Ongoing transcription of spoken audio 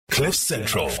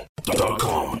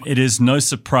CliffCentral.com. It is no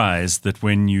surprise that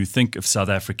when you think of South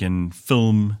African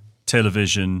film,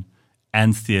 television,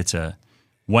 and theatre,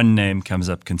 one name comes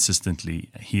up consistently.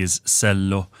 He is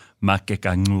Sello Maake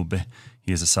kaNcube.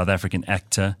 He is a South African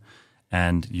actor,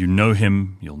 and you know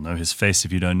him. You'll know his face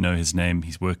if you don't know his name.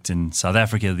 He's worked in South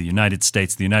Africa, the United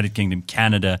States, the United Kingdom,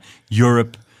 Canada,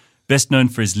 Europe. Best known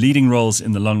for his leading roles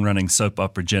in the long-running soap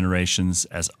opera Generations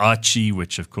as Archie,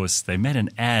 which, of course, they made an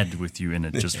ad with you in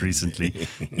it just recently.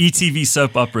 ETV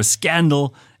soap opera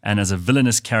Scandal, and as a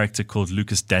villainous character called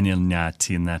Lucas Daniel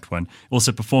Nyati in that one.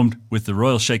 Also performed with the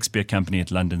Royal Shakespeare Company at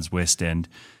London's West End.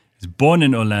 He's born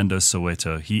in Orlando,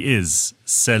 Soweto. He is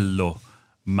Sello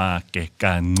Maake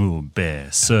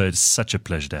kaNcube. So it's such a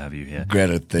pleasure to have you here.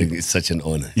 Great thing. It's such an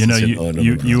honor. You know,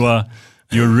 you are...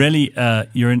 You're really,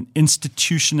 you're an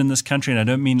institution in this country, and I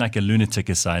don't mean like a lunatic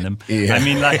asylum. Yeah. I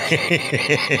mean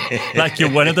like you're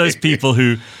one of those people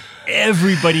who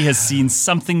everybody has seen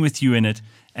something with you in it,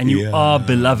 and you are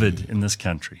beloved in this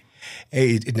country.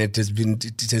 Hey, it has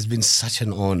been such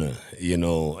an honor, you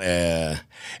know,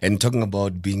 and talking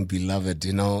about being beloved,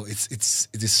 you know, it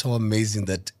is so amazing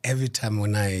that every time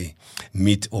when I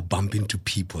meet or bump into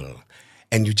people,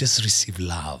 and you just receive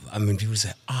love. I mean, people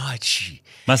say, Archie.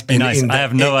 Must be nice. I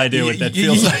have no idea what that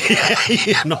feels like.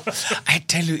 You know, I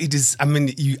tell you, it is, I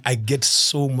mean, I get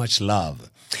so much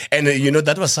love. And, you know,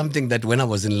 that was something that when I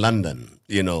was in London,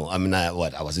 you know, I mean, I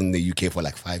was in the UK for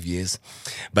like 5 years.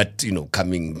 But, you know,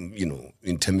 coming, you know,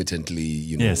 intermittently,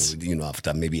 you know, you know,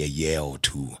 after maybe a year or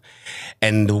two.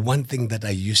 And the one thing that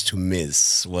I used to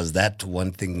miss was that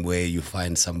one thing where you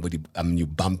find somebody, you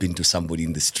bump into somebody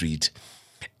in the street,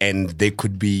 and they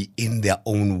could be in their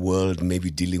own world, maybe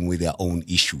dealing with their own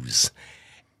issues.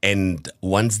 And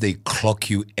once they clock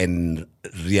you and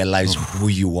realize who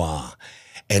you are,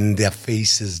 and their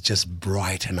faces just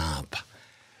brighten up,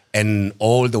 and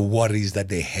all the worries that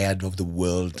they had of the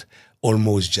world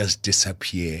almost just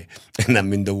disappear. And I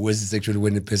mean, the worst is actually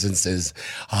when the person says,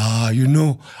 you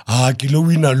know, kilo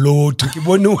wina lo to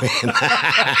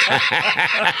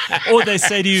or they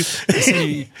say to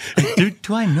you,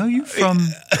 do I know you from,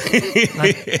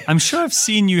 like, I'm sure I've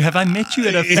seen you. Have I met you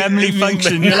at a family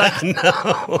function? You're like,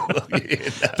 no.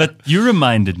 But you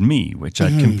reminded me, which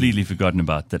I'd completely forgotten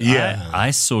about, that I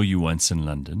saw you once in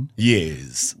London.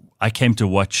 Yes. I came to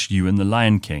watch you in The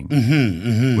Lion King,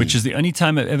 which is the only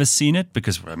time I've ever seen it,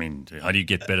 because, I mean, how do you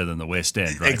get better than the West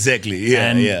End, right? Exactly,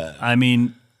 yeah, and, I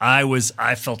mean,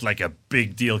 I felt like a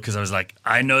big deal because I was like,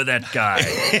 I know that guy.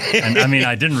 And I mean,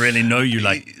 I didn't really know you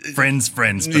like friends, but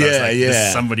I was like, this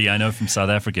is somebody I know from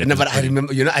South Africa. No, but I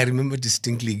remember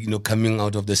distinctly, you know, coming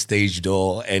out of the stage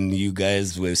door and you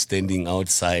guys were standing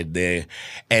outside there,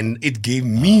 and it gave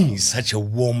me such a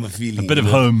warm feeling. A bit of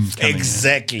home.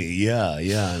 Exactly, yeah,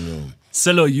 I know.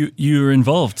 Sello, you're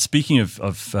involved, speaking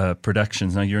of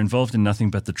productions, now you're involved in Nothing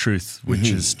But the Truth,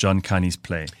 which is John Carney's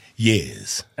play.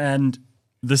 Yes. And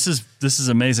this is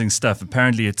amazing stuff.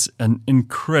 Apparently, it's an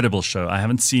incredible show. I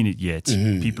haven't seen it yet.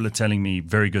 People are telling me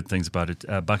very good things about it.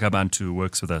 Bakabantu, who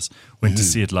works with us, went to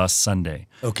see it last Sunday.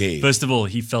 Okay. First of all,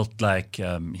 he felt like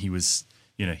he was,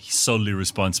 you know, he's solely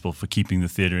responsible for keeping the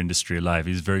theater industry alive.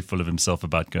 He's very full of himself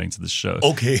about going to the show.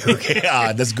 Okay.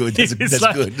 That's good. That's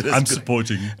like, good. I'm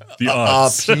supporting the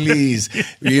arts. Please.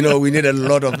 You know, we need a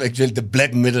lot of actually the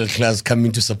black middle class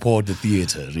coming to support the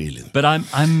theater, really. But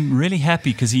I'm really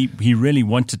happy because he really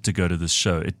wanted to go to this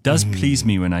show. It does please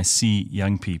me when I see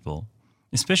young people,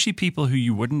 especially people who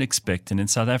you wouldn't expect. And in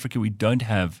South Africa, we don't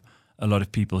have a lot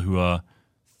of people who are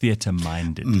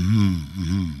theater-minded.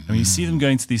 And when you see them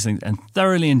going to these things and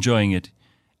thoroughly enjoying it,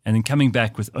 and then coming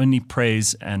back with only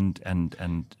praise and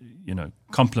you know,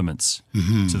 compliments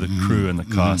to the crew and the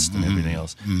cast and everything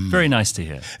else. Very nice to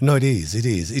hear. No, it is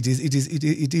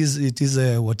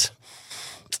what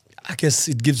I guess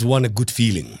it gives one a good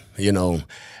feeling, you know.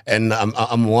 And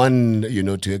I'm one, you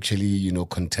know, to actually, you know,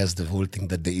 contest the whole thing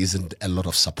that there isn't a lot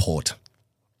of support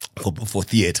for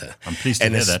theater. I'm pleased to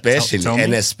hear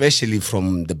that. Especially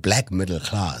from the black middle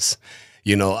class.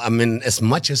 You know, I mean, as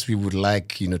much as we would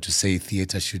like, you know, to say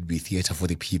theater should be theater for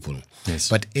the people. Yes.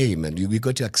 But, hey, man, we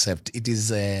got to accept it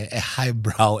is a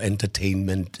highbrow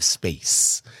entertainment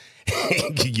space.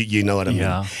 You know what I mean?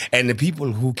 Yeah. And the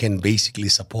people who can basically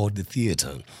support the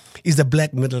theater is the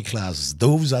black middle class.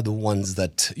 Those are the ones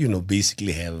that, you know,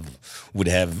 basically would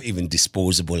have even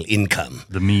disposable income.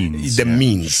 The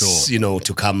means. Sure. You know,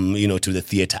 to come, you know, to the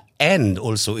theater. And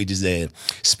also it is a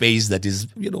space that is,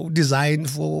 you know, designed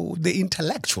for the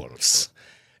intellectuals.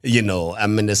 You know, I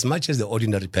mean, as much as the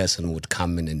ordinary person would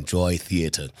come and enjoy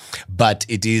theater, but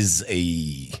it is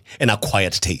an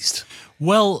acquired taste.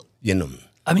 Well, you know.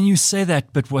 I mean, you say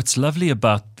that, but what's lovely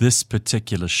about this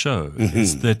particular show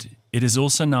is that it is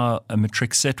also now a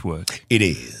matric set work. It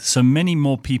is. So many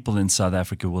more people in South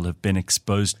Africa will have been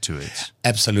exposed to it.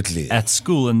 Absolutely. At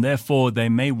school, and therefore they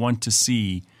may want to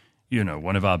see,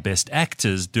 one of our best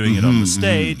actors doing it on the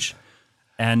stage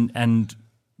and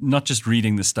not just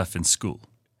reading the stuff in school.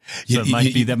 So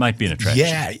that might be an attraction.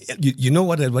 Yeah, you know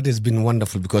what has been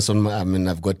wonderful, because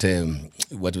I've got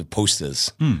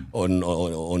posters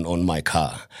on my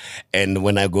car, and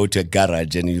when I go to a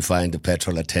garage and you find the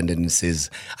petrol attendant and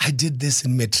says, "I did this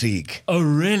in matric." Oh,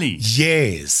 really?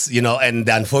 Yes, and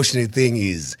the unfortunate thing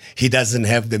is he doesn't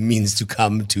have the means to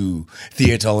come to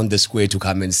theater on the square to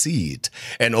come and see it,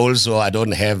 and also I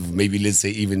don't have maybe from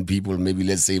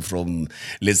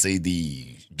the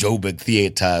Joburg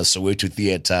Theatre, Soweto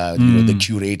Theatre, the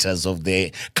curators of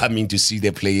there coming to see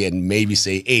the play and maybe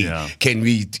say, hey, can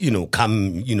we,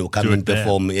 come and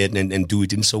perform it and do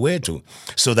it in Soweto,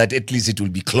 so that at least it will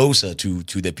be closer to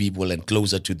the people and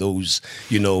closer to those,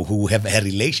 who have a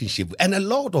relationship. And a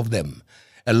lot of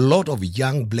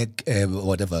young black,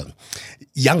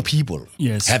 young people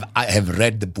have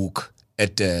read the book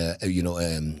at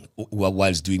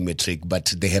whilst doing matric,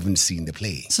 but they haven't seen the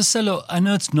play. So Sello, I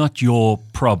know it's not your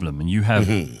problem, and you have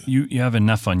you have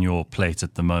enough on your plate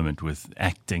at the moment with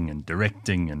acting and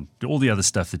directing and all the other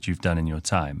stuff that you've done in your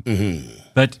time.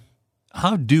 But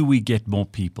how do we get more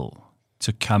people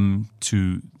to come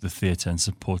to the theatre and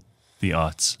support the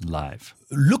arts live?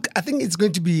 Look, I think it's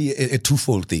going to be a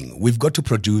twofold thing. We've got to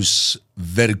produce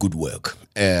very good work,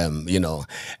 and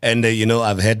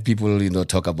I've had people,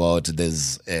 talk about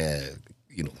there's,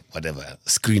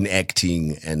 screen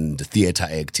acting and theater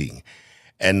acting,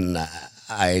 and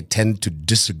I tend to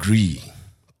disagree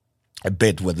a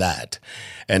bit with that.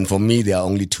 And for me, there are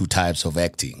only two types of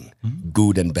acting: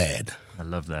 good and bad. I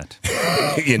love that.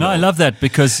 I love that,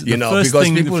 because the first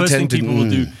thing people will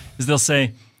do is they'll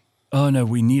say, "Oh no,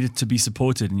 we need it to be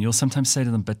supported," and you'll sometimes say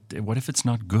to them, "But what if it's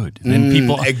not good?" Then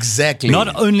people exactly.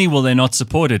 Not only will they not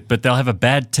support it, but they'll have a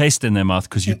bad taste in their mouth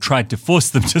because you tried to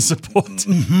force them to support.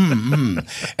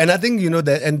 And I think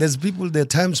that, and there are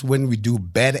times when we do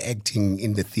bad acting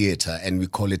in the theater and we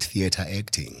call it theater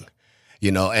acting.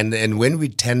 And when we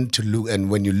tend to look, and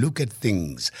when you look at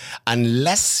things,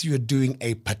 unless you're doing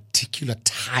a particular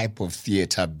type of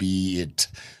theater, be it,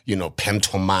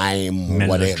 pantomime,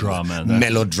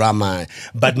 melodrama,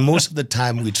 but most of the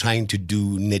time we're trying to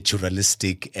do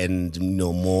naturalistic and,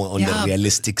 more on the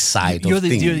realistic side of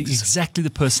things. You're exactly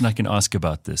the person I can ask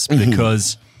about this,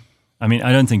 because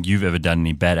I don't think you've ever done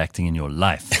any bad acting in your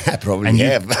life. I probably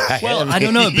have. I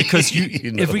don't know, because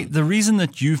the reason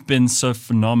that you've been so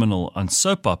phenomenal on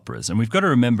soap operas, and we've got to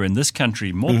remember, in this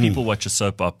country, more people watch a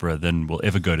soap opera than will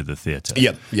ever go to the theatre.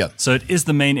 Yeah. So it is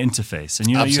the main interface, and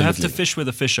you have to fish where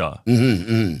the fish are.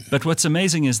 But what's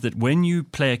amazing is that when you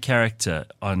play a character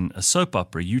on a soap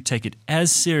opera, you take it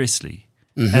as seriously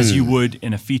as you would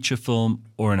in a feature film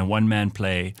or in a one-man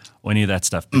play or any of that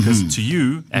stuff. Because to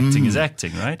you, acting is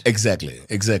acting, right? Exactly.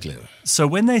 So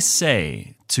when they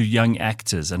say to young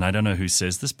actors, and I don't know who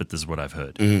says this, but this is what I've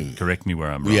heard. Correct me where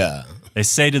I'm wrong. Yeah. They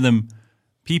say to them,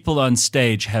 people on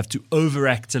stage have to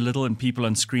overact a little and people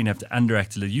on screen have to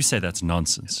underact a little. You say that's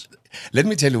nonsense. Let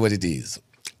me tell you what it is.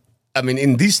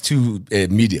 In these two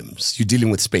mediums, you're dealing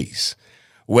with space.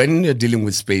 When you're dealing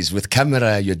with space, with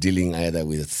camera, you're dealing either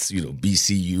with,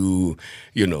 BCU,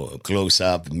 close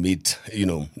up, mid,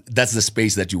 that's the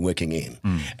space that you're working in.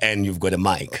 And you've got a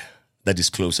mic that is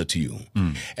closer to you.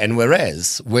 And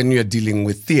whereas when you're dealing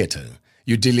with theater,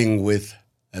 you're dealing with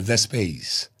the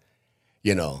space,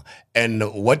 And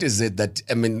what is it that,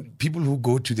 people who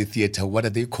go to the theater, what are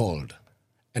they called?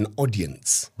 An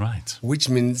audience. Right. Which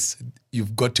means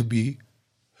you've got to be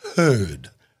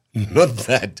heard. Not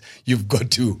that you've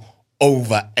got to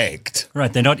overact.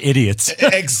 Right, they're not idiots.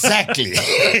 Exactly.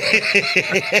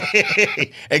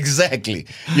 Exactly.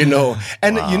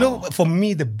 And, for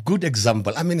me, the good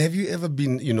example, have you ever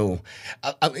been, in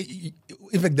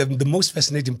fact, the most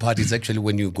fascinating part is actually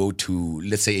when you go to,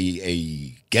 let's say,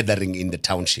 a gathering in the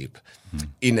township,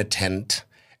 in a tent,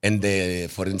 and there,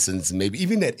 for instance, maybe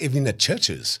even at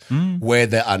churches where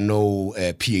there are no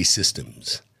PA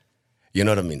systems. You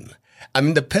know what I mean?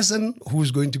 The person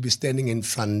who's going to be standing in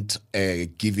front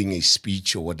giving a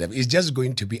speech or whatever is just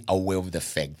going to be aware of the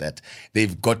fact that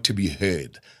they've got to be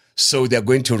heard. So they're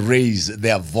going to raise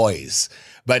their voice.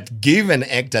 But give an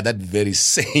actor that very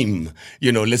same,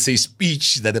 let's say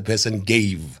speech that the person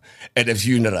gave at a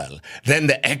funeral, then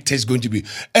the actor is going to be,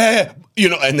 and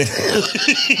then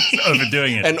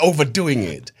overdoing it. And overdoing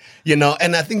it.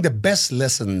 And I think the best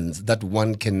lessons that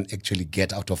one can actually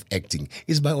get out of acting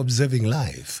is by observing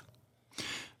life.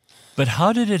 But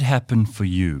how did it happen for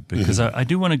you? Because I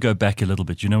do want to go back a little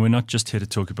bit. You know, we're not just here to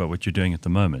talk about what you're doing at the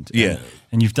moment. Yeah.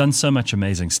 And you've done so much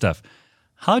amazing stuff.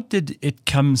 How did it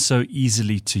come so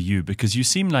easily to you? Because you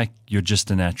seem like you're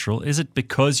just a natural. Is it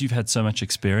because you've had so much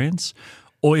experience?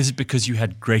 Or is it because you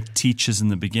had great teachers in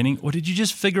the beginning? Or did you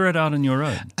just figure it out on your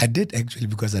own? I did actually,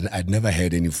 because I'd never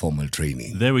had any formal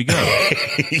training. There we go.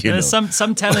 There's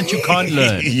some talent you can't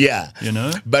learn. Yeah. You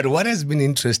know? But what has been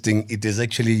interesting, it is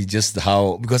actually just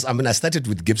how, because I started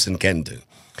with Gibson Kente.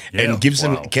 Yeah, And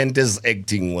Gibson wow. Kente's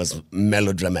acting was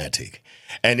melodramatic.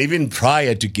 And even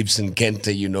prior to Gibson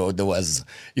Kente, there was,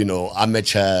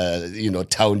 amateur,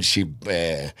 township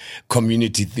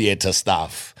community theater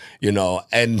stuff,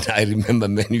 And I remember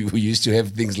many who used to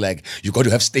have things like, you got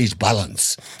to have stage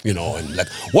balance, and like,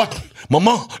 what,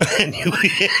 mama? And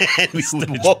we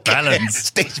would walk balance.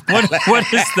 Stage balance. What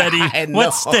is that?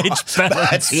 What stage balance?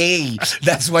 But hey,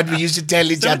 that's what we used to tell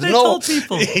each other. They told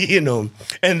people.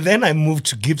 And then I moved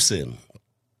to Gibson.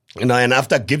 And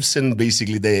after Gibson,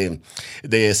 basically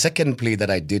the second play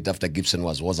that I did after Gibson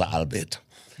was Woza Albert,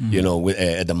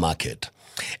 at the market.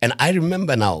 And I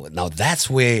remember now that's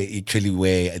where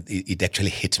it actually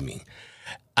hit me.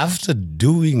 After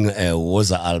doing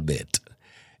Woza Albert,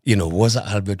 Woza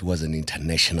Albert was an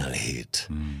international hit.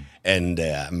 And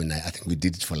I think we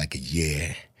did it for like a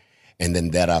year. And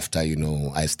then thereafter,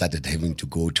 I started having to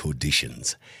go to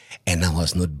auditions. And I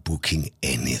was not booking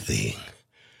anything.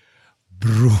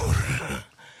 Bro.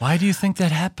 Why do you think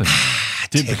that happened?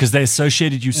 Because they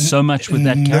associated you so much with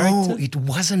that character? No, it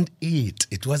wasn't it.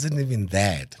 It wasn't even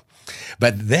that.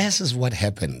 But this is what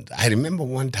happened. I remember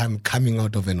one time coming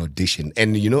out of an audition,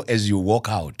 and as you walk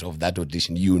out of that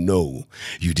audition, you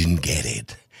didn't get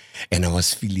it. And I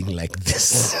was feeling like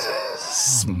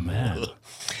this. Man.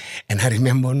 And I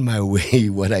remember on my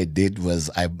way, what I did was,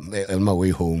 on my way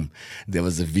home, there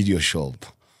was a video shop.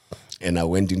 And I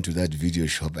went into that video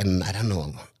shop, and I don't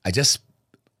know, I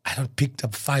picked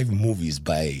up 5 movies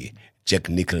by Jack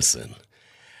Nicholson.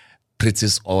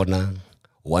 Princess Honor,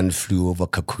 One Flew Over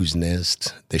Cuckoo's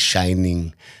Nest, The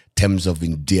Shining, Terms of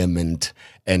Endearment,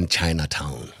 and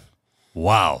Chinatown.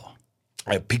 Wow.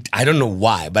 I don't know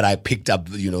why, but I picked up,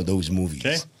 those movies.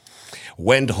 Okay.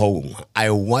 Went home.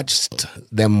 I watched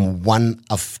them one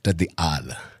after the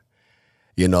other.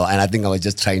 And I think I was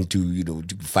just trying to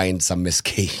find some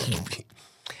escape.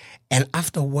 And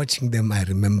after watching them, I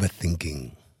remember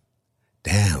thinking,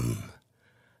 damn,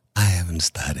 I haven't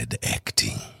started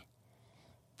acting.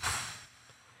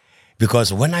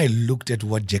 Because when I looked at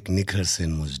what Jack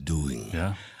Nicholson was doing,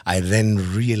 I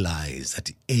then realized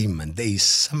that, hey man, there is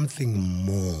something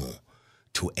more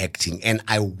to acting. And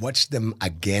I watched them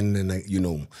again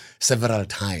and several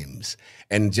times,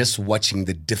 and just watching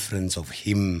the difference of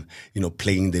him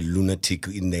playing the lunatic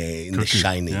in the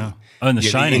Shining. Yeah. Oh, in the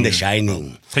Shining. In the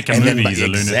Shining. Pick a movie, he's a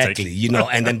lunatic. Exactly,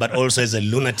 and then but also as a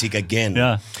lunatic again.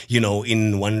 Yeah.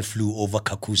 In One Flew Over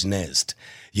Cuckoo's Nest,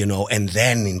 and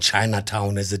then in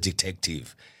Chinatown as a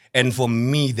detective. And for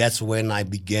me, that's when I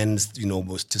began,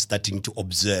 starting to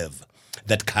observe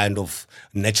that kind of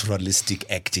naturalistic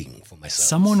acting for myself.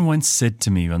 Someone once said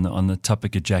to me on the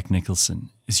topic of Jack Nicholson,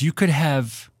 is you could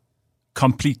have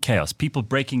complete chaos, people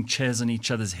breaking chairs on each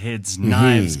other's heads,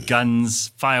 knives, guns,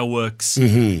 fireworks,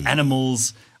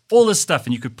 animals, all this stuff,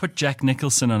 and you could put Jack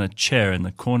Nicholson on a chair in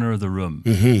the corner of the room,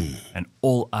 and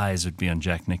all eyes would be on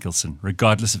Jack Nicholson,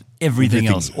 regardless of everything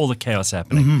else, all the chaos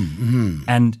happening.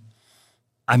 And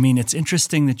I mean, it's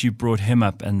interesting that you brought him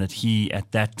up, and that he,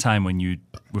 at that time when you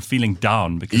were feeling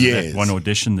down because of that one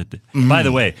audition that by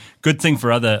the way, good thing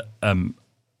for other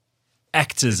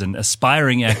actors and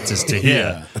aspiring actors to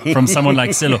hear from someone like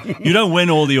Sello. You don't win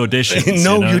all the auditions.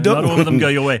 No, you don't. Not all of them go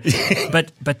your way.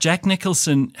 But Jack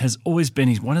Nicholson has always been,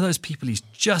 he's one of those people, he's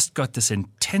just got this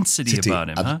intensity about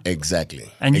him. Huh?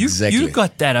 Exactly. And you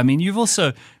got that. I mean, you've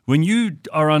also, when you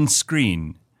are on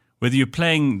screen, whether you're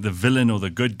playing the villain or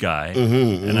the good guy,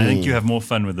 and I think you have more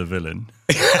fun with the villain.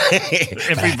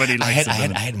 Everybody likes the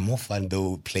villain. I had more fun,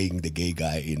 though, playing the gay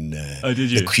guy in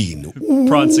The Queen.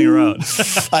 Prancing around.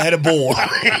 I had a ball.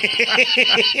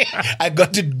 I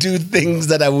got to do things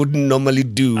that I wouldn't normally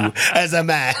do as a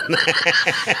man.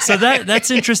 So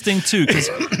that's interesting, too, because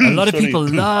a lot of people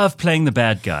love playing the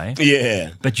bad guy.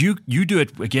 Yeah. But you do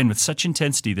it, again, with such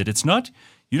intensity that it's not,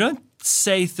 you don't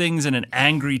say things in an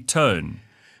angry tone.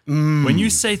 When you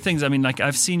say things, I mean, like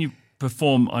I've seen you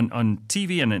perform on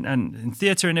TV and in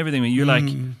theater and everything, where you're like,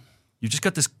 you just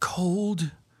got this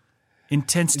cold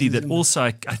intensity that also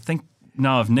I think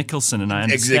now of Nicholson, and I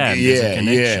understand there's a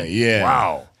connection. Yeah.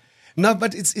 Wow. No,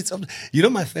 but it's you know,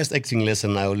 my first acting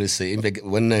lesson, I always say, in fact,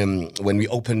 when we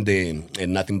opened the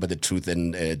Nothing But the Truth,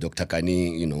 and Dr.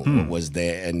 Kani, you know, was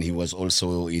there, and he was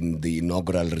also in the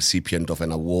inaugural recipient of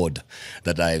an award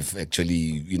that I've actually,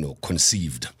 you know,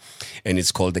 conceived, and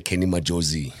it's called the Kenny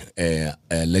Majosi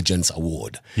Legends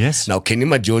Award. Yes. Now, Kenny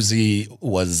Majosi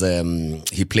was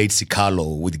he played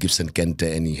Sikalo with Gibson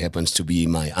Kente, and he happens to be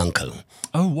my uncle.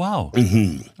 Oh, wow.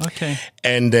 Okay.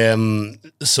 And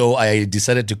so I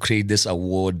decided to create this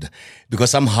award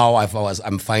because somehow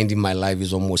I'm finding my life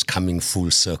is almost coming full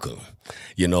circle.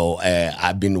 You know,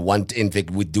 I've been in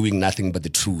fact, with doing Nothing But the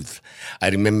Truth. I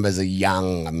remember as a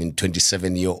young,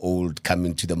 27-year-old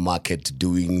coming to the market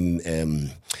doing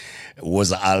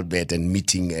was Albert and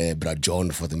meeting Bra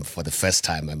John for the first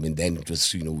time. Then it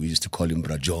was, you know, we used to call him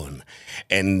Bra John,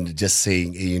 and just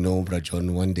saying, hey, you know, Bra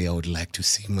John, one day I would like to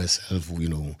see myself, you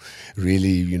know, really,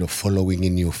 you know, following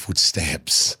in your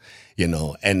footsteps, you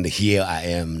know. And here I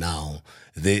am now.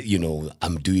 You know,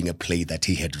 I'm doing a play that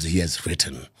he has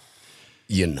written,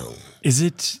 you know. Is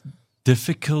it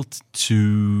difficult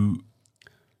to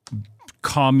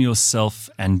calm yourself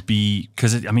and be,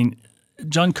 because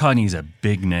John Carney's a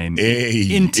big name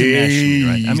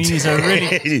internationally,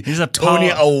 right? He's a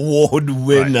Tony Award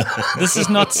winner. Right. This is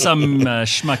not some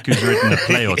schmuck who's written a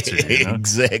play or two. You know?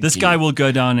 Exactly. This guy will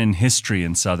go down in history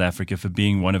in South Africa for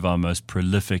being one of our most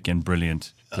prolific and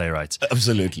brilliant playwrights.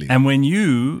 Absolutely. And when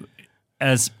you're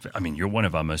one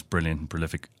of our most brilliant and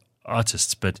prolific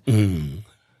artists, but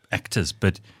actors,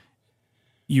 but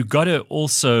you got to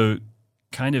also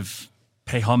kind of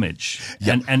pay homage.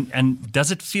 Yep. And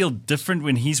does it feel different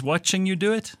when he's watching you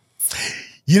do it?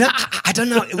 You know, I don't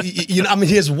know. You know,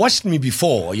 he has watched me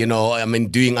before, you know,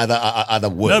 doing other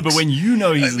works. No, but when you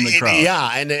know he's in the crowd.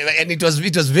 Yeah, and it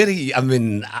was very,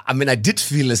 I did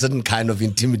feel a certain kind of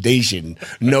intimidation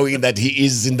knowing that he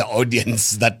is in the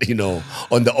audience, that, you know,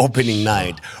 on the opening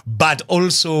night. But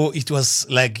also it was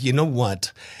like, you know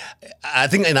what? I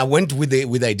think, and I went with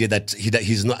the idea that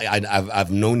he's not.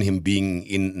 I've known him being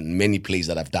in many plays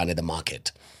that I've done at the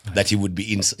market, right, that he would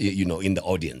be in, you know, in the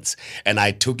audience, and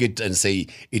I took it and say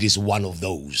it is one of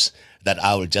those that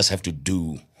I will just have to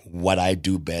do what I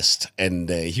do best, and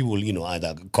he will, you know,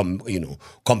 either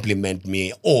compliment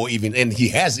me or even, and he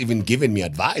has even given me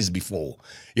advice before.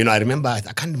 You know, I remember, I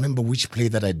can't remember which play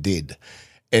that I did,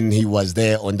 and he was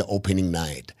there on the opening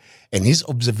night. And his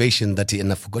observation that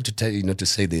and I forgot to tell you, to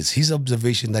say this, his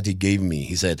observation that he gave me,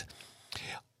 he said,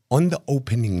 on the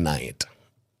opening night,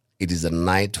 it is a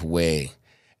night where,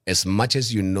 as much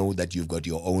as you know that you've got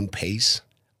your own pace,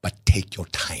 but take your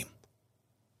time.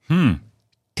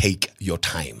 Take your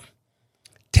time.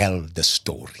 Tell the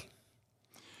story.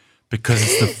 Because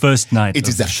it's the first night. It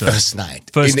is the show. First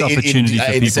night. First opportunity for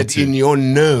people he said, in your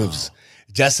nerves,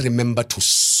 just remember to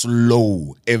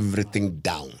slow everything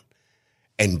down.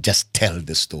 And just tell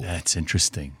the story. That's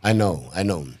interesting. I know.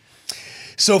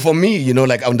 So for me, you know,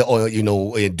 like on the, you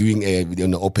know, doing a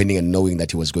opening and knowing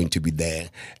that he was going to be there,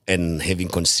 and having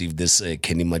conceived this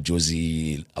Kenny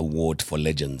Majosi Award for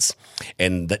Legends,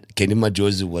 and that Kenny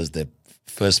Majosi was the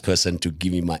first person to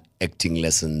give me my acting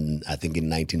lesson, I think in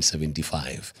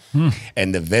 1975,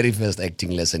 and the very first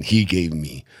acting lesson he gave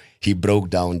me, he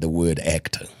broke down the word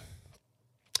actor,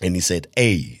 and he said,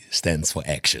 A stands for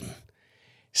action,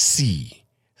 C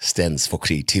stands for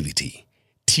creativity,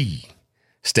 T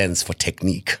stands for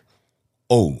technique,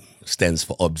 O stands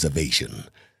for observation,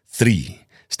 3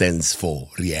 stands for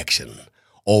reaction.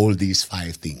 All these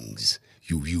 5 things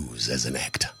you use as an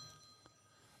actor.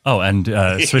 Oh, and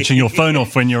switching your phone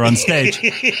off when you're on stage.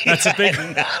 That's a big...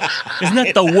 Isn't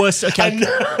that the worst? Okay,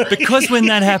 because when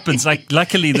that happens, like,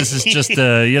 luckily this is just,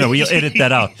 we'll edit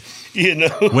that out. You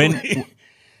know, when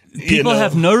people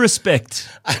have no respect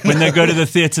when they go to the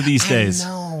theater these days.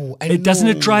 I know. Doesn't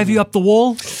it drive you up the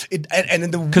wall?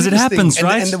 Because it happens, thing,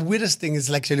 right? And the weirdest thing is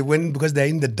actually because they're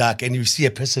in the dark and you see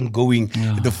a person going,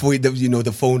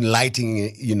 the phone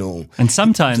lighting, you know. And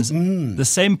sometimes the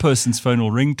same person's phone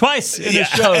will ring twice in a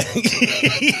show.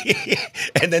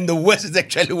 And then the worst is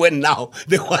actually when now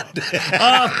they want.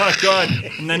 Oh my God!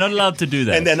 And they're not allowed to do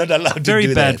that. And they're not allowed to do that.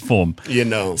 Very bad form. You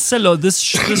know. Sello, this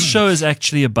show is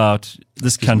actually about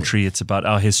this country. It's about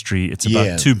our history. It's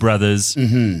about two brothers.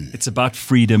 It's about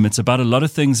freedom. It's about a lot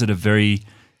of things that are very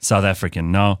South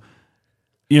African. Now,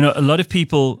 you know, a lot of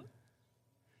people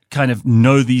kind of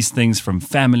know these things from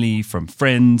family, from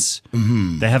friends.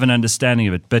 They have an understanding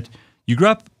of it. But you grew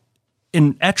up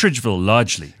in Attridgeville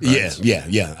largely, right?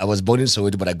 Yeah. I was born in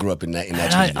Soweto, but I grew up in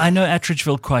Attridgeville. I know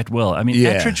Attridgeville quite well. I mean,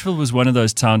 Attridgeville was one of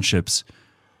those townships.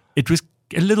 It was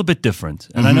a little bit different.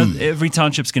 And I know every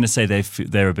township's going to say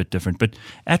they're a bit different. But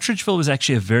Attridgeville was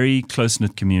actually a very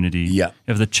close-knit community. Yeah.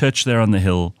 You have the church there on the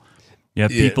hill. You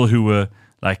have people who were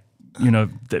like,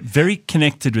 very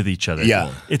connected with each other.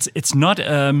 Yeah. It's not...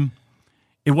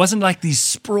 it wasn't like these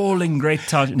sprawling great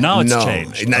towns. Now it's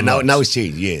changed. Now it's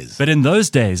changed, yes. But in those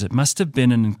days, it must have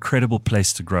been an incredible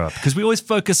place to grow up because we always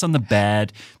focus on the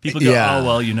bad. People go,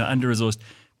 under-resourced.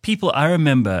 People, I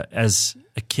remember as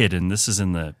a kid, and this is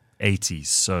in the 80s,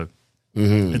 so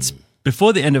it's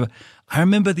before the end of it. I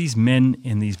remember these men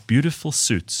in these beautiful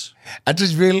suits.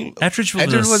 Attridgeville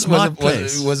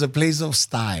was a place of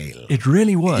style. It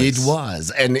really was. It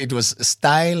was. And it was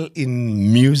style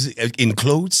in music, in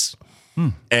clothes,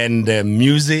 and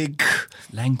music.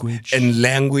 Language.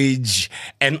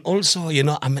 And also,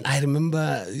 I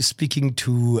remember speaking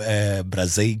to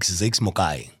Zakes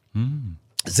Mokai.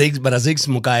 Zakes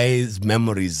Mokai's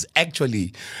memories.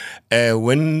 Actually,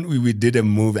 when we did a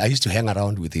movie, I used to hang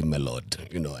around with him a lot,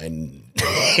 and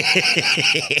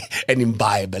and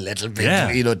imbibe a little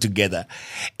bit, together.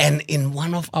 And in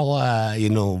one of our,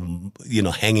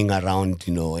 hanging around,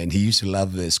 and he used to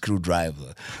love a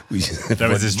screwdriver. That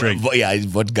was his drink. Yeah,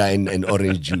 vodka and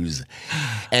orange juice.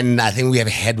 And I think we have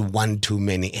had one too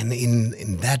many. And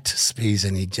in that space,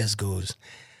 and he just goes,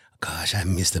 gosh, I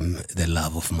miss the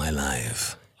love of my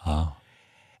life. Oh.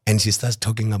 And she starts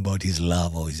talking about his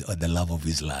love or the love of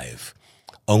his life,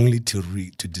 only to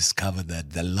discover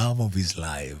that the love of his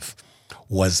life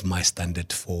was my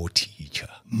standard 4 teacher.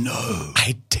 No.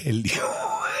 I tell you.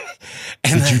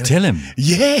 Did you tell him?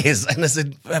 Yes. And I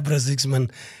said, Brother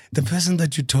Zixman, the person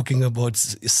that you're talking about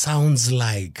sounds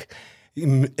like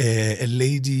a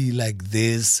lady like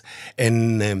this,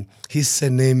 and his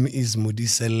name is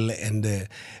Modisel, and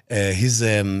his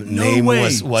name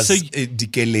was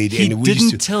Dike Lady. He and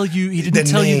didn't tell you. He didn't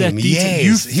tell you that detail. Yes, you he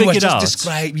was figured just out.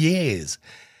 described. Yes,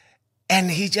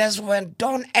 and he just went,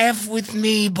 "Don't F with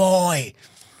me, boy.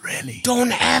 Really?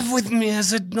 Don't F with me." I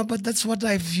said, "No, but that's what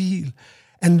I feel,"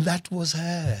 and that was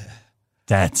her.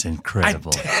 That's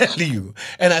incredible. I tell you.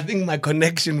 And I think my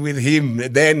connection with him,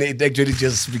 then it actually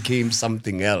just became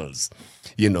something else,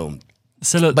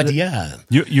 So look, But yeah.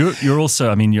 You're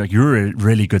also, you're a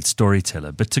really good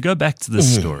storyteller. But to go back to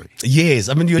this story. Yes,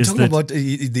 you're talking about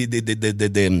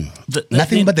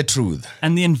nothing but the truth.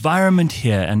 And the environment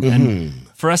here. And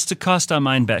for us to cast our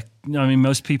mind back,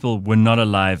 most people were not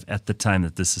alive at the time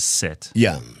that this is set.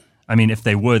 Yeah. If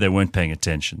they were, they weren't paying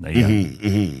attention. They're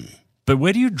young. But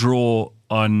where do you draw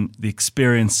on the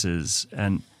experiences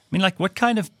and, what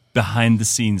kind of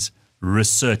behind-the-scenes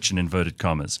research, in inverted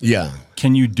commas,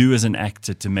 can you do as an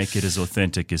actor to make it as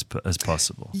authentic as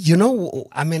possible?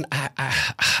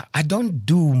 I don't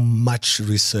do much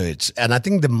research. And I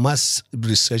think the most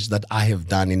research that I have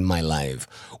done in my life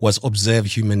was observe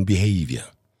human behavior.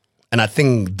 And I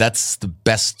think that's the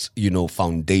best,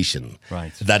 foundation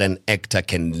that an actor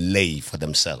can lay for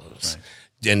themselves. Right.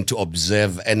 And to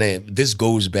observe, and this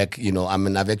goes back,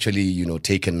 I've actually,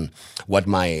 taken what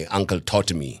my uncle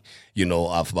taught me,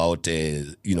 about,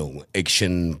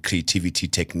 action, creativity,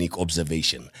 technique,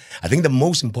 observation. I think the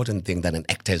most important thing that an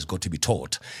actor has got to be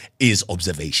taught is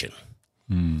observation.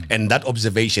 And that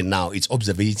observation now, it's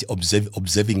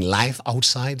observing life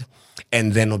outside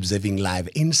and then observing life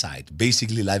inside.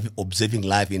 Basically, observing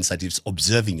life inside is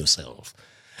observing yourself.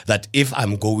 That if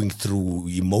I'm going through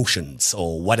emotions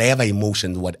or whatever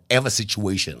emotion, whatever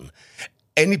situation,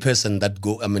 any person that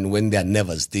when they're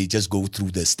nervous, they just go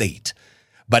through the state.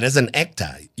 But as an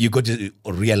actor, you got to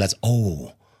realize,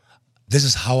 this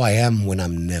is how I am when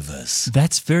I'm nervous.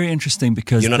 That's very interesting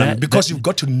because you've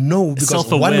got to know, because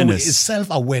self-awareness. Is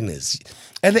self-awareness.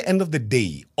 At the end of the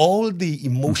day, all the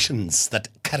emotions that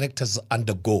characters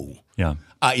undergo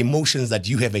are emotions that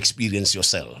you have experienced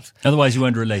yourself. Otherwise, you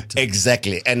won't relate to them.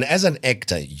 Exactly. And as an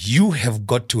actor, you have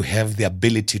got to have the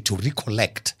ability to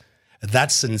recollect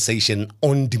that sensation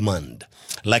on demand.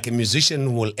 Like a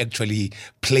musician will actually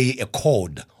play a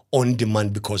chord on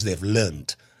demand because they've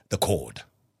learned the chord.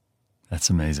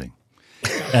 That's amazing.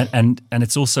 and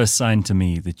it's also a sign to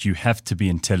me that you have to be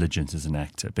intelligent as an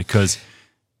actor, because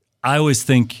I always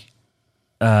think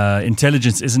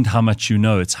intelligence isn't how much you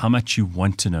know, it's how much you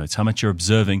want to know. It's how much you're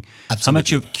observing, how much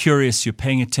you're curious, you're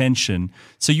paying attention.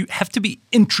 So you have to be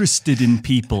interested in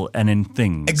people and in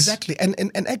things. Exactly.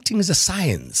 And acting is a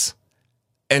science.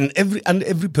 And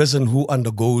every person who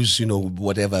undergoes,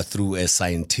 whatever through a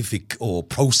scientific or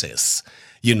process,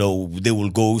 they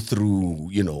will go through,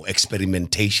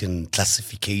 experimentation,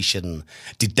 classification,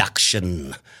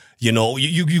 deduction.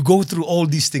 You go through all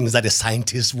these things that a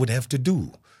scientist would have to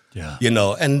do. Yeah.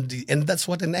 And that's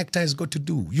what an actor has got to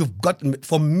do.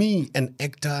 For me, an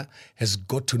actor has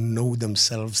got to know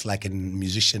themselves like a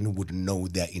musician would know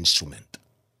their instrument.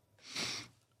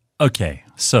 Okay,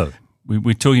 so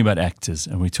we're talking about actors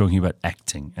and we're talking about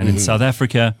acting. And in South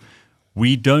Africa,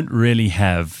 we don't really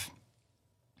have...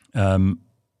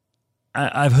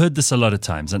 I've heard this a lot of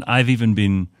times, and I've even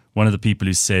been one of the people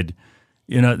who said,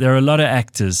 there are a lot of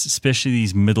actors, especially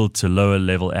these middle to lower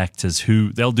level actors,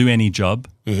 who they'll do any job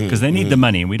because they need the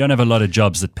money, and we don't have a lot of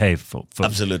jobs that pay for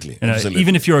Absolutely.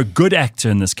 Even if you're a good actor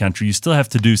in this country, you still have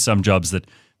to do some jobs that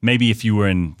maybe if you were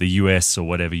in the US or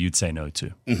whatever, you'd say no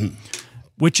to.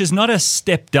 Which is not a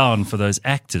step down for those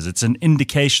actors. It's an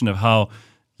indication of how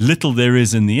little there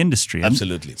is in the industry.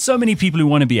 Absolutely. And so many people who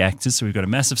want to be actors, so we've got a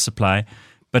massive supply,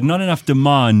 but not enough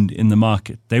demand in the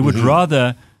market. They would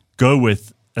rather go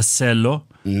with a Sello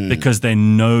because they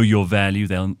know your value,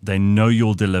 they know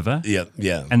you'll deliver. Yeah.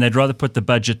 And they'd rather put the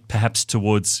budget perhaps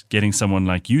towards getting someone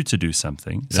like you to do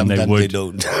something than Sometimes they would. they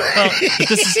don't. But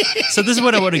this is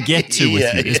what I want to get to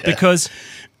with you, is because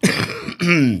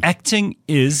acting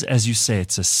is, as you say,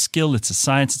 it's a skill, it's a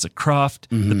science, it's a craft.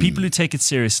 The people who take it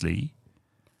seriously,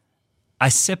 I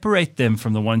separate them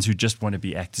from the ones who just want to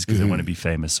be actors because they want to be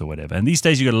famous or whatever. And these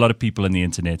days you got a lot of people on the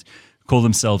internet call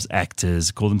themselves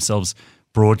actors, call themselves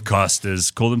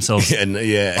broadcasters, call themselves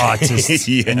artists.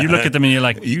 And you look at them and you're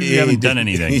like, you haven't done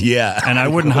anything. And I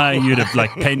wouldn't hire you to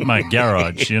like paint my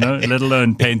garage, let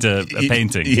alone paint a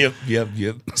painting.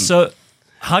 Yep. So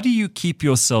how do you keep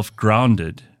yourself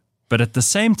grounded, but at the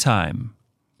same time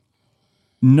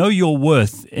know your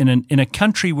worth in a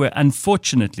country where,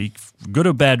 unfortunately, for good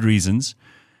or bad reasons,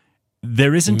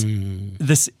 there isn't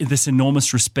this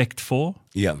enormous respect for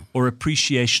or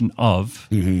appreciation of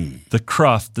the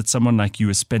craft that someone like you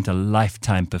has spent a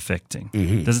lifetime perfecting?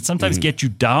 Does it sometimes get you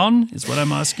down, is what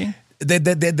I'm asking?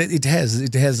 It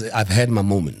has. I've had my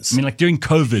moments. I mean, like during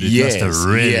COVID, it must have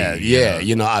really...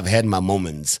 I've had my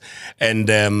moments. And,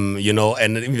 and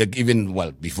even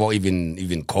before even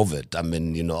COVID, I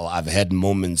mean, I've had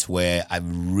moments where I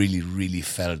really, really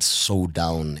felt so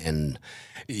down and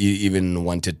even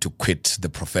wanted to quit the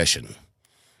profession.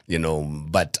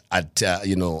 But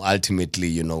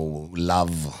ultimately,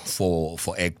 love for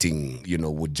acting,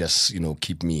 would just,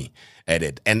 keep me at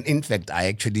it. And in fact, I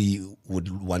actually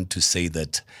would want to say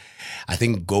that I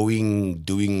think doing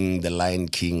The Lion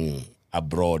King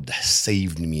abroad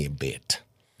saved me a bit.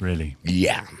 Really?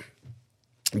 Yeah.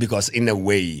 Because in a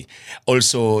way,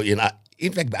 also, in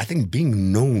fact, I think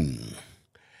being known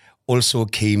also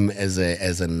came as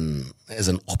an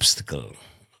obstacle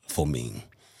for me.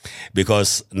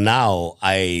 Because now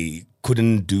I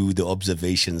couldn't do the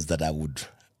observations that I would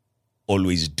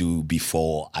always do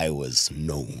before I was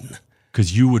known.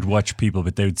 Because you would watch people,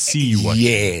 but they would see you watch.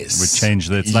 Yes. It would change.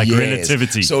 It's like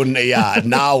relativity. So,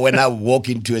 now when I walk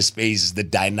into a space, the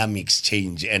dynamics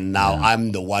change. And now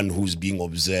I'm the one who's being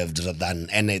observed rather than,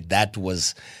 and that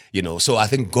was, so I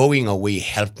think going away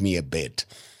helped me a bit.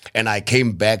 And I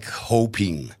came back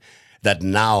hoping that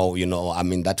now,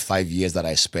 that 5 years that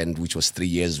I spent, which was 3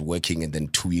 years working and then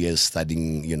 2 years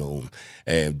studying,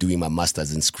 doing my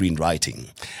master's in screenwriting.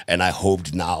 And I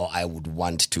hoped now I would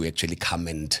want to actually come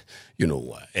and,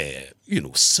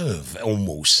 serve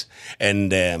almost.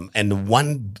 And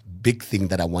one big thing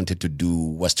that I wanted to do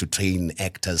was to train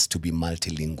actors to be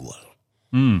multilingual.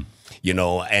 And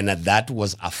that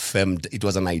was affirmed. It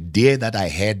was an idea that I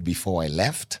had before I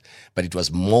left, but it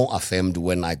was more affirmed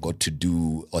when I got to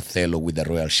do Othello with the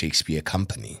Royal Shakespeare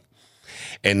Company.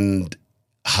 And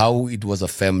how it was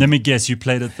affirmed... Let me guess, you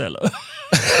played Othello.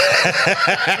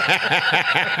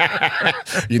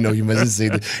 You mustn't say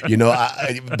that.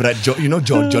 But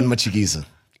John Matshikiza.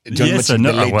 Yes, I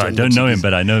know. Well, I don't know him,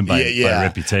 but I know him by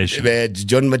reputation.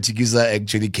 John Matshikiza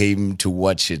actually came to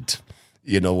watch it.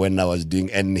 When I was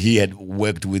doing, and he had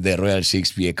worked with the Royal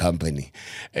Shakespeare Company.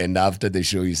 And after the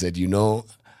show, he said,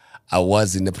 I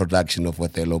was in the production of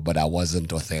Othello, but I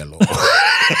wasn't Othello.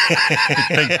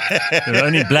 The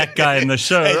only black guy in the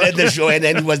show. Right?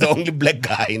 And he was the only black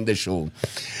guy in the show.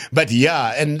 But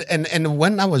and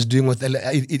when I was doing Othello,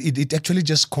 it actually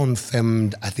just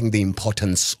confirmed, I think, the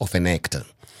importance of an actor.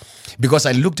 Because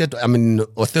I looked at,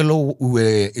 Othello,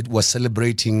 it was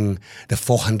celebrating the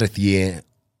 400th year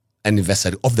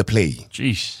anniversary of the play.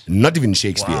 Jeez. Not even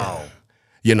Shakespeare. Wow.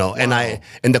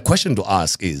 And the question to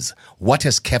ask is, what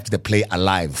has kept the play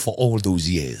alive for all those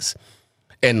years?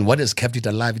 And what has kept it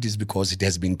alive, it is because it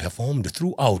has been performed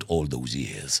throughout all those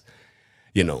years.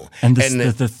 And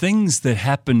the things that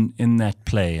happen in that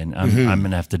play, and I'm going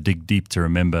to have to dig deep to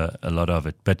remember a lot of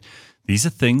it, but these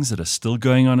are things that are still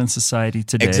going on in society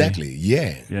today. Exactly,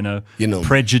 yeah.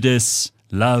 Prejudice,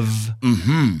 love,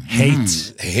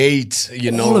 hate,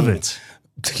 all of it.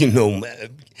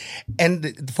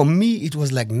 And for me, it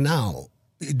was like now.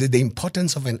 The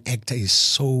importance of an actor is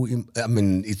so.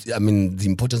 The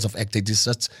importance of actor is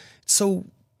such so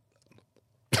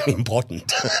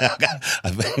important.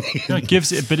 It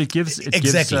gives.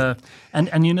 Exactly.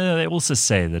 And they also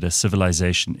say that a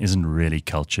civilization isn't really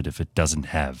cultured if it doesn't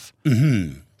have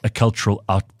a cultural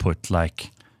output like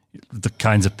the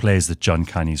kinds of plays that John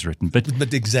Carney's written.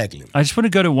 But exactly. I just want to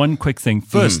go to one quick thing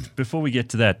first before we get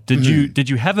to that. Did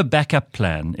you have a backup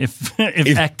plan if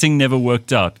acting never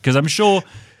worked out? Because I'm sure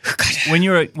when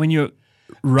you're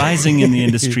rising in the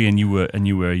industry and you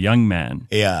were a young man,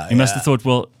 you must have thought,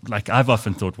 well, like I've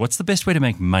often thought, what's the best way to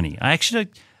make money? I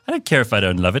don't care if I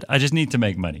don't love it. I just need to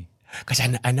make money. Because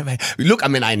I never look. I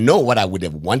mean, I know what I would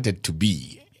have wanted to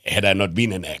be had I not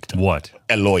been an actor. What?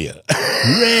 A lawyer.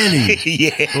 Really?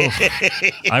 Yeah. Oof.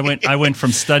 I went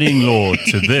from studying law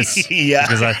to this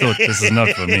because I thought this is not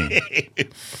for me.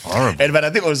 Horrible. But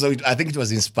I think it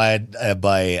was inspired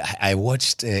by, I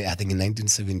watched, I think in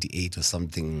 1978 or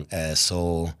something,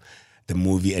 the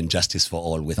movie And Justice for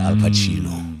All with Al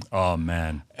Pacino. Oh,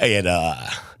 man. And,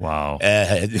 wow.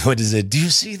 What is it? Do you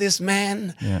see this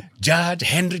man? Yeah. Judge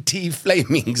Henry T.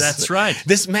 Flemings. That's right.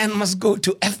 This man must go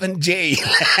to F&J.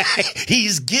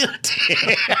 He's guilty.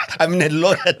 I mean, a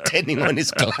lawyer turning on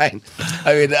his client.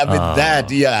 I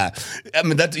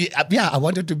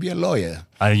wanted to be a lawyer.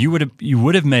 You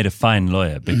would have made a fine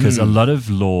lawyer because a lot of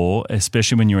law,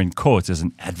 especially when you're in court as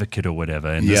an advocate or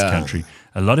whatever in this country,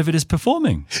 a lot of it is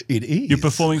performing. It is. You're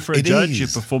performing for a judge. You're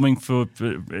performing for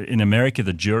in America,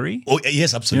 the jury. Oh,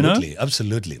 yes, absolutely.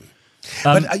 Absolutely.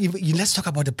 But let's talk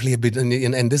about the play a bit.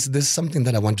 And this is something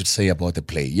that I want to say about the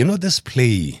play. This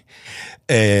play,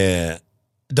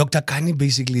 Dr. Kani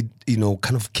basically,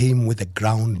 kind of came with a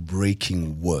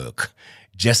groundbreaking work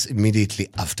just immediately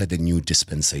after the new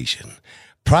dispensation.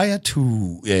 Prior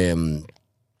to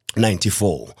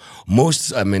 94,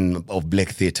 most, of black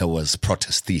theatre was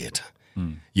protest theatre.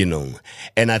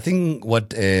 And I think what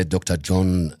Dr.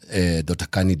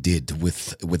 Kani did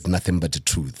with Nothing But the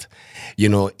Truth,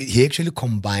 he actually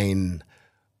combined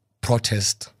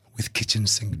protest with kitchen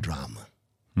sink drama.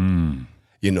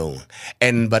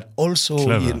 But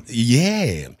also,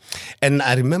 And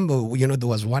I remember, there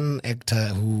was one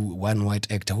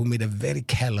white actor who made a very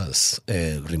callous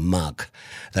remark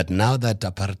that now that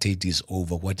apartheid is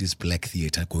over, what is black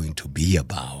theatre going to be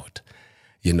about?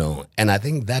 And I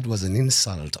think that was an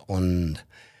insult on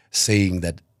saying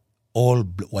that all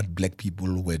what black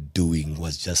people were doing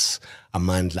was just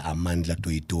amandla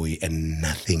doi doi and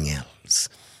nothing else.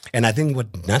 And I think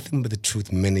what Nothing But the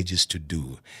Truth manages to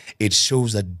do, it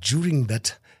shows that during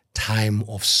that time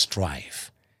of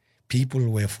strife, people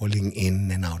were falling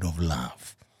in and out of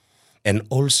love. And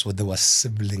also there was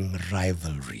sibling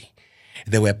rivalry.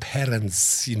 There were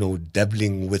parents,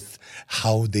 dabbling with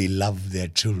how they love their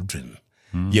children.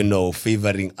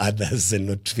 Favoring others and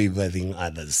not favoring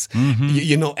others.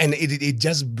 And it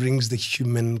just brings the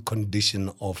human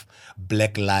condition of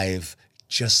black life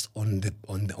just on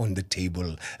the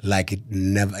table like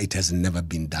it has never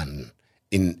been done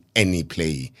in any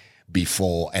play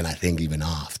before, and I think even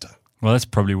after. Well, that's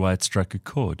probably why it struck a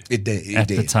chord. It did. At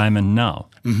the time and now.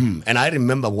 And I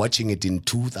remember watching it in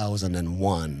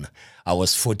 2001. I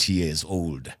was 40 years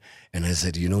old. And I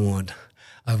said, you know what?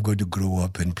 I've got to grow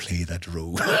up and play that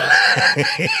role.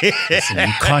 Listen,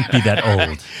 you can't be that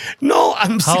old. No,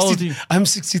 I'm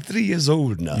 63 years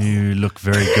old now. You look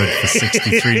very good for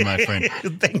 63, my friend.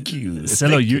 Thank you.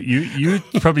 Sello, you're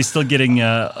probably still getting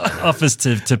offers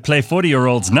to play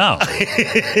 40-year-olds now.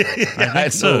 I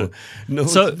think so. No,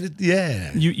 so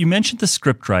yeah. You mentioned the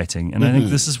script writing, and I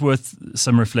think this is worth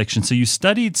some reflection. So you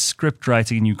studied script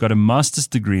writing, and you got a master's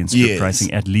degree in script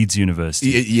writing at Leeds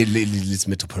University. Yeah, Leeds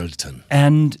Metropolitan.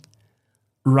 And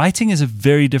writing is a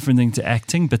very different thing to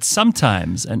acting, but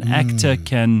sometimes an actor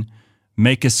can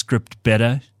make a script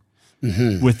better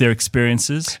with their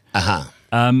experiences.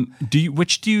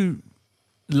 Which do you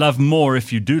love more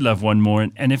if you do love one more?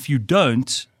 And if you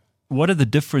don't, what are the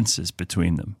differences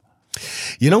between them?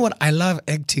 You know what? I love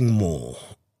acting more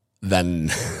than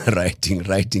writing.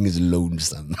 Writing is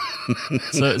lonesome.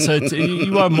 So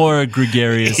you are more a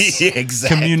gregarious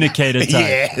communicator type.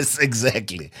 Yes,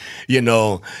 exactly.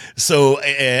 So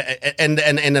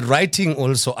and writing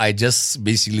also, I just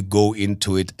basically go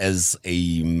into it as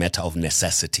a matter of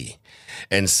necessity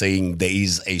and saying there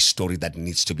is a story that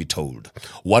needs to be told.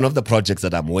 One of the projects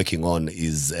that I'm working on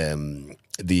is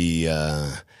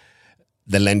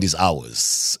The Land is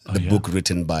Ours, the book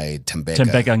written by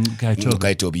Tembeka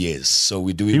kaNcube. Yes. So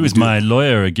we do it. He was my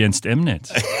lawyer against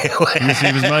Mnet.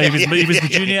 he was the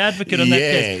junior advocate on that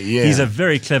case. Yeah. He's a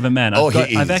very clever man.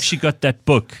 I've actually got that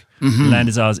book, The Land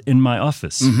is Ours, in my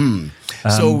office.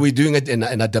 So we're doing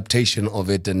an adaptation of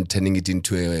it and turning it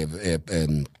into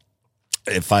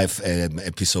a 5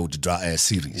 episode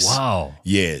series. Wow.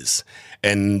 Yes.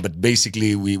 But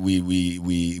basically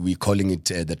we calling it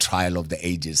the Trial of the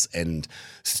Ages, and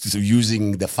so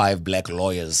using the 5 black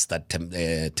lawyers that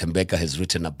Tembeka has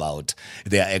written about.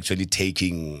 They are actually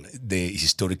taking the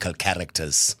historical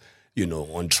characters,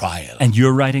 on trial. And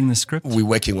you're writing the script? We're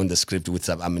working on the script with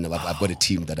some. I've got a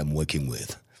team that I'm working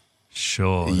with.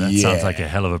 Sure, that sounds like a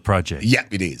hell of a project. Yeah,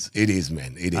 it is. It is,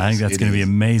 man. It is. I think that's going to be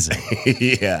amazing.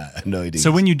 Yeah, no, it is.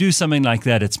 So when you do something like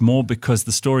that, it's more because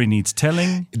the story needs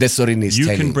telling. The story needs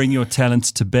telling. You can bring your talents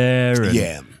to bear.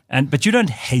 And, but you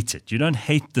don't hate it. You don't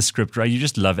hate the script, right? You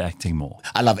just love acting more.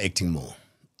 I love acting more.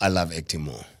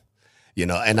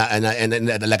 And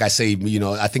like I say,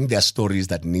 I think there are stories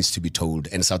that needs to be told,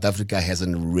 and South Africa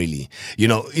hasn't really,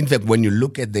 in fact, when you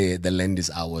look at the Land is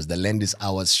Ours, the Land is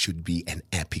Ours should be an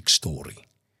epic story.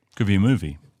 Could be a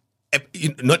movie.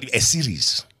 Not a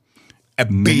series. A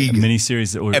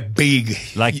mini-series, or a big,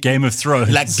 like Game of Thrones,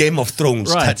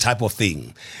 right. Type of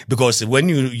thing. Because when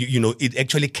it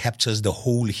actually captures the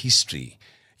whole history,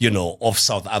 of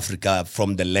South Africa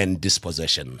from the land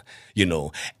dispossession,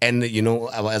 And,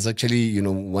 I was actually,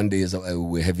 one day we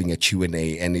were having a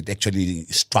Q&A, and it actually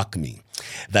struck me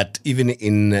that even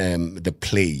in the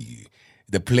play,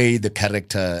 the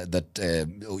character that,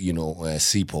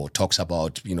 Sipho talks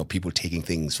about, people taking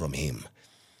things from him,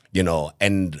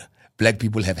 and black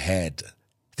people have had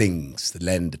things, the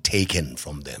land taken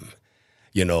from them,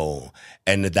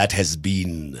 and that has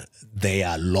been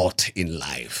their lot in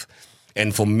life.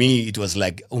 And for me, it was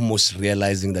like almost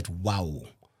realizing that, wow,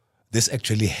 this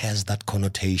actually has that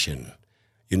connotation,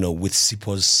 with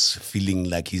Sipho's feeling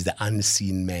like he's the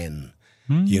unseen man,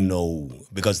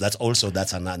 because that's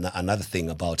another thing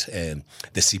about the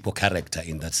Sipho character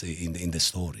in the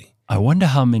story. I wonder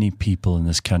how many people in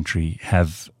this country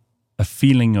have a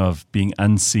feeling of being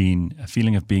unseen, a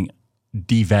feeling of being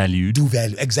devalued.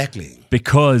 Exactly.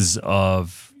 Because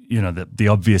of, the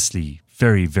obviously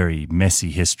very, very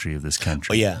messy history of this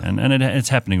country. Oh, yeah. And it's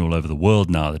happening all over the world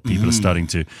now that people are starting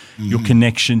to, your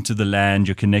connection to the land,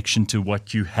 your connection to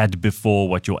what you had before,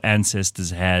 what your ancestors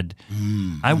had.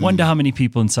 I wonder how many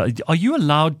people inside, are you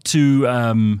allowed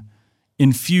to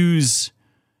infuse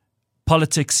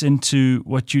politics into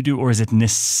what you do, or is it a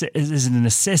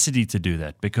necessity to do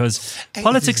that? Because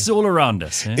politics is all around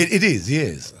us. Eh? It is,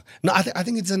 yes. No, I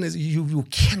think it's you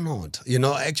cannot.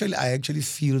 I actually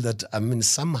feel that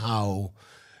somehow,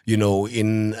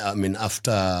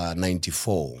 after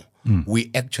 94,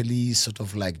 we actually sort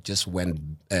of like just went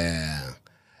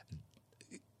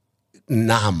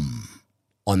numb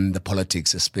on the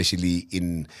politics, especially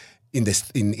in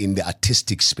the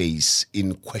artistic space,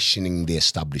 in questioning the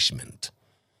establishment.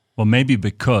 Well, maybe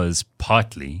because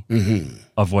partly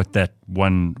of what that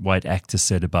one white actor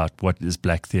said about what is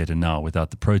black theatre now without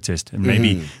the protest. And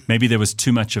maybe there was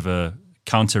too much of a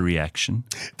counter-reaction.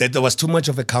 That there was too much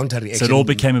of a counter-reaction. So it all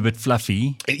became a bit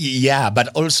fluffy. Yeah, but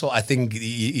also I think,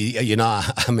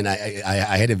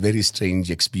 I had a very strange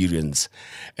experience.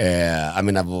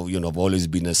 I've always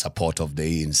been a supporter of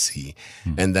the ANC.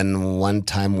 And then one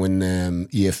time when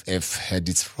EFF had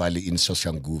its rally in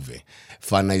Soshanguve,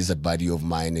 Fana is a buddy of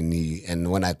mine, and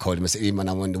when I called him, I said, "Hey man,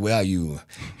 where are you?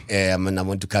 I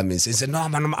want to come in." He said, "No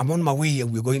man, I'm on my way.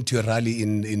 We're going to a rally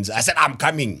in." I said, "I'm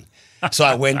coming." So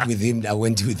I went with him. I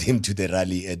went with him to the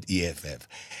rally at EFF,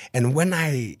 and when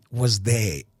I was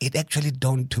there, it actually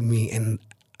dawned to me, and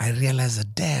I realized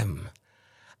that, damn,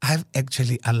 I've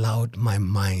actually allowed my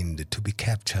mind to be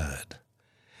captured,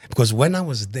 because when I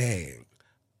was there,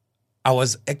 I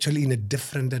was actually in a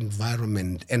different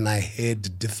environment, and I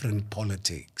heard different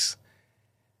politics.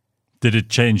 Did it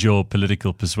change your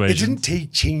political persuasion? It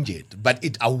didn't change it, but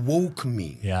it awoke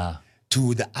me. Yeah.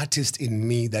 To the artist in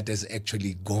me that has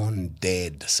actually gone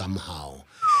dead somehow.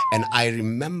 And I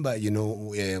remember,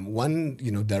 one,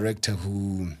 director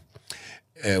who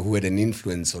had an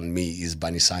influence on me is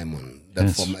Bunny Simon,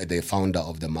 the founder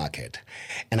of The Market.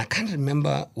 And I can't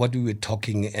remember what we were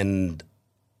talking, and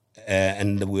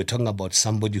we were talking about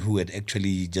somebody who had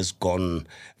actually just gone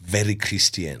very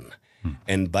Christian.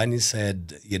 And Bunny said,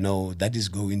 that is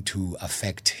going to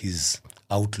affect his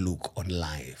outlook on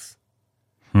life.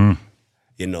 And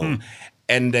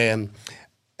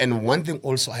one thing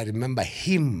also, I remember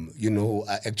him,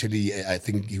 I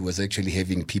think he was actually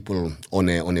having people on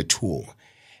a tour.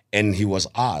 and he was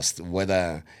asked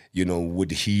whether,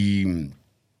 would he,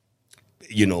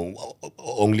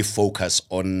 only focus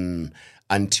on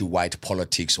anti-white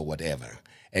politics or whatever.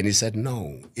 And he said,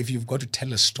 no, if you've got to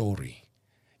tell a story,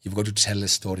 you've got to tell a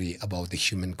story about the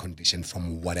human condition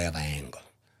from whatever angle.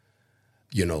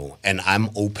 And I'm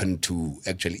open to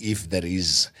actually, if there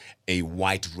is a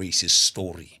white racist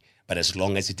story, but as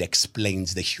long as it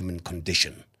explains the human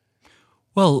condition.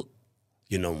 Well,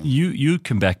 you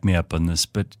can back me up on this,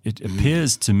 but it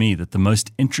appears to me that the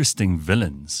most interesting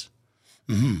villains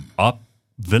are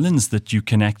villains that you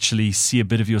can actually see a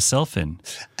bit of yourself in.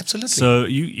 Absolutely. So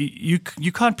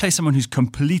you can't play someone who's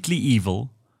completely evil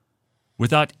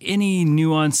without any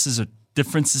nuances or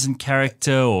differences in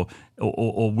character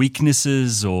or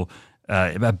weaknesses or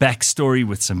a backstory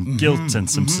with some guilt and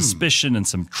some suspicion and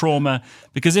some trauma.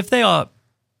 Because if they are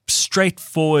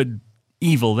straightforward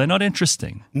evil, they're not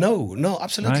interesting. No,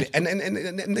 absolutely. Right?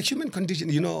 And the human condition,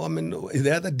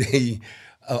 the other day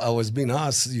I was being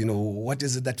asked, what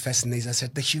is it that fascinates? I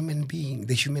said, the human being,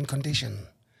 the human condition.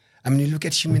 You look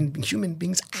at human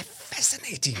beings are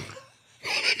fascinating.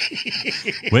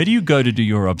 Where do you go to do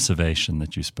your observation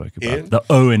that you spoke about? The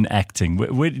Owen acting.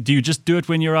 Where, do you just do it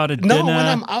when you're out at dinner? No, when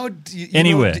I'm out.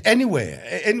 Anywhere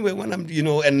when I'm,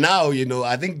 and now,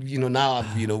 I think, now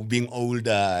I'm, being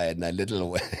older and a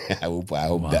little, I hope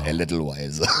that a little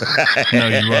wiser.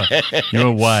 No, you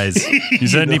are wise. You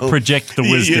certainly project the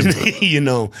wisdom.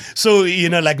 So,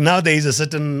 like now there is a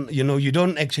certain, you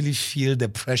don't actually feel the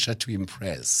pressure to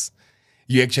impress.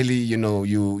 You actually,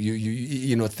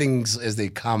 things as they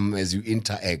come, as you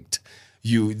interact,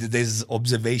 there's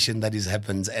observation that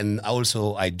happens. And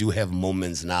also I do have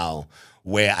moments now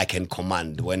where I can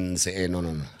command when say, hey, no,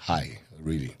 hi,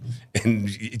 really. And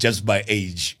just by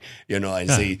age, and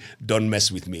say, don't mess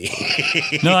with me.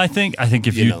 No, I think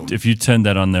if you turned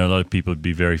that on there, a lot of people would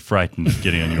be very frightened of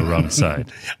getting on your wrong side.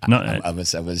 I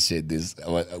must share this.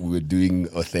 We were doing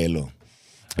Othello.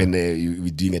 And we're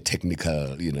doing a technical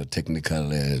run,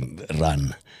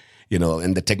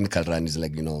 and the technical run is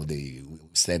like, they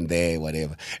stand there,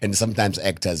 whatever. And sometimes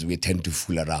actors, we tend to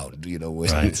fool around,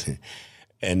 Right.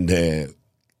 and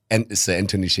Sir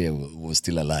Anthony Shea was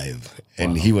still alive,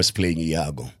 and he was playing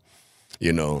Iago,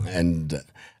 and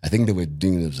I think they were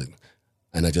doing this,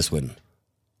 and I just went,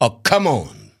 oh, come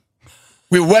on,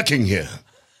 we're working here.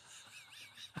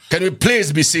 Can we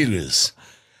please be serious?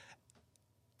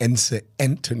 And Sir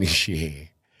Anthony Shea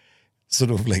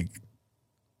sort of like,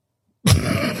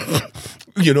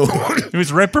 he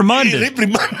was reprimanded.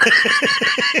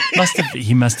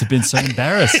 He must have been so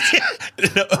embarrassed.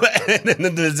 And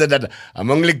then they said,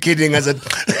 I'm only kidding. I said,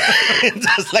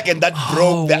 just like, and that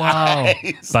broke the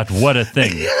ice. But what a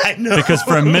thing. I know. Because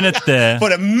for a minute there,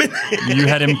 you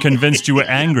had him convinced you were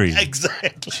angry.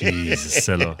 Exactly. Jesus,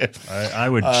 Sello. I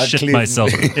would shit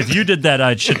myself. If you did that,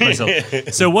 I'd shit myself.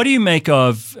 So what do you make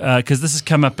of, because this has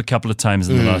come up a couple of times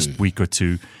in the last week or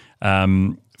two,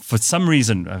 for some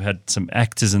reason, I've had some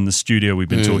actors in the studio, we've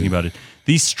been talking about it.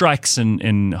 These strikes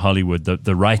in Hollywood,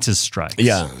 the writers' strikes,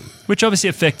 which obviously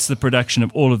affects the production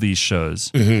of all of these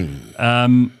shows.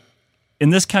 In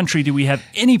this country, do we have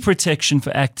any protection for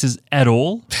actors at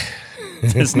all?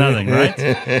 There's nothing, right?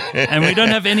 And we don't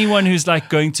have anyone who's like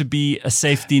going to be a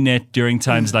safety net during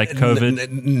times like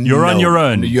COVID. You're on your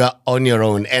own. You're on your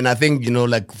own. And I think,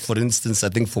 like, for instance, I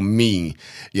think for me,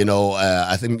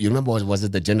 I think, you remember, was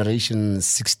it the Generation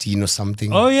 16 or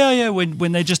something? Oh, yeah.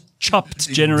 When they just chopped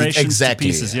generations to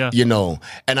pieces, yeah.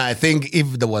 And I think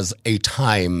if there was a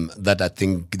time that I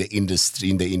think in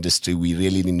the industry, we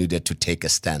really needed to take a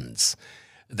stance.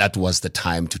 That was the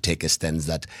time to take a stance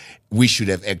that we should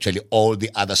have actually, all the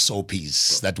other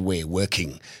soapies that were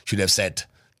working should have said,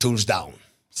 tools down.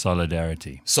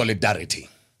 Solidarity.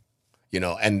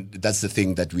 And that's the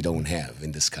thing that we don't have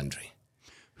in this country.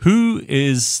 Who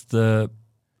are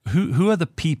the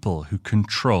people who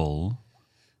control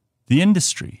the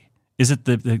industry? Is it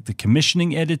the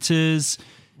commissioning editors?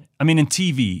 I mean, in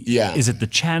TV, is it the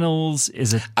channels?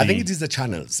 I think it is the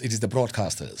channels. It is the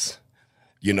broadcasters.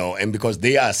 And because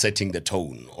they are setting the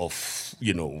tone of,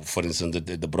 for instance,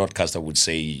 the broadcaster would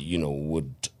say,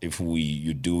 if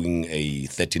you're doing a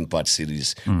 13-part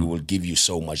series, we will give you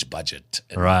so much budget.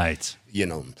 And, right.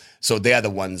 So they are the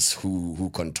ones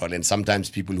who control. And sometimes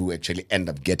people who actually end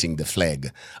up getting the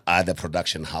flag are the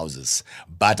production houses.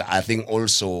 But I think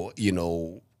also,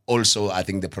 I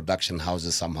think the production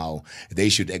houses somehow, they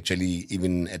should actually,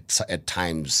 even at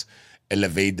times,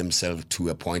 elevate themselves to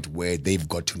a point where they've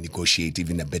got to negotiate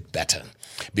even a bit better.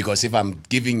 Because if I'm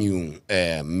giving you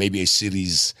maybe a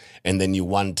series and then you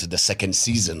want the second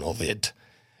season of it,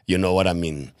 you know what I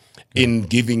mean? in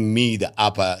giving me the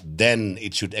upper, then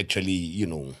it should actually,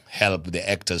 help the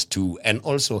actors too. And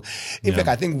also, in fact,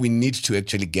 I think we need to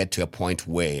actually get to a point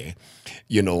where,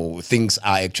 things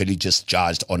are actually just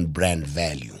judged on brand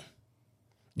value.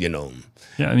 Yeah,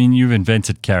 I mean, you've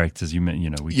invented characters. We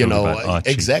talk about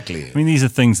Archie. Exactly. I mean, these are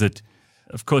things that,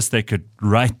 of course, they could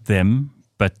write them,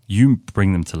 but you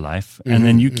bring them to life, and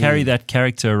then you carry that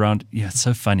character around. Yeah, it's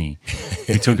so funny.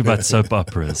 We talk about soap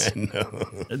operas. I know.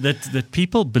 That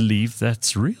people believe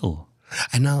that's real.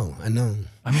 I know. I mean,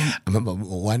 I remember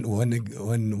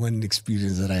one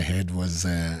experience that I had was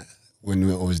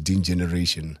when I was doing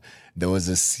Generation. There was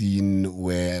a scene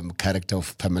where character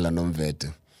of Pamela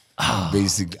Nomvete,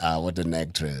 what an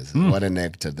actress, what an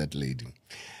actor, that lady,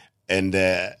 and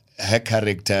her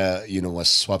character, was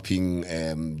swapping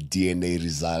DNA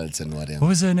results and whatever. What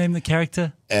was her name, the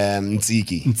character?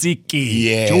 Nziki. Nziki.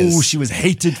 Yes. Oh, she was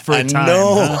hated for a time.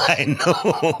 I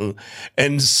know.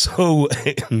 And so,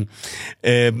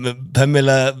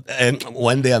 Pamela,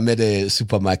 one day I'm at a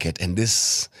supermarket and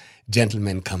this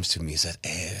gentleman comes to me and said,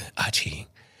 Archie,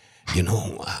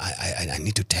 I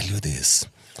need to tell you this.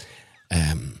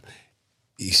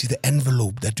 You see the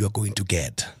envelope that you're going to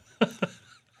get?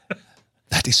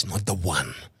 That is not the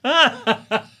one.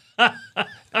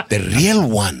 The real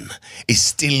one is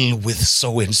still with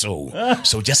so-and-so.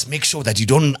 So just make sure that you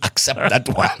don't accept that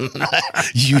one.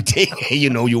 You take,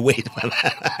 you wait for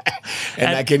that.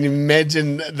 And I can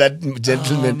imagine that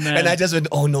gentleman. And I just went,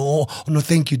 oh no,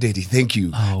 thank you, Daddy. Thank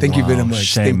you. Thank you very much.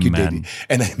 Shame, thank you, man. Daddy.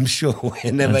 And I'm sure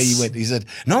whenever he went, he said,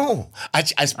 no, I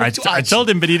spoke to Archie. I told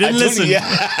him, but he didn't listen.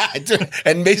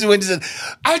 And basically when he said,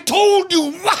 I told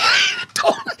you.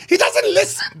 He doesn't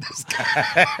listen, this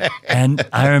guy. And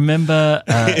I remember,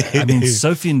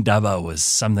 Sophie Ndaba was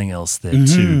something else there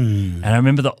too. And I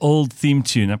remember the old theme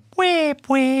tune. Yeah.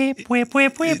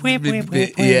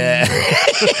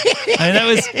 And that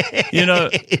was,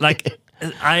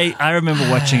 I remember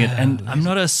watching it, and I'm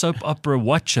not a soap opera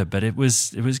watcher, but it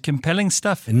was compelling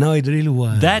stuff. No, it really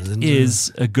was. That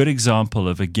is a good example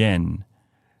of, again,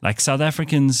 like South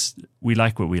Africans, we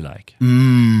like what we like.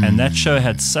 And that show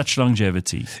had such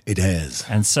longevity. It has.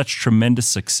 And such tremendous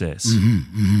success.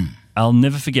 I'll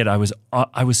never forget, I was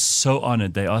so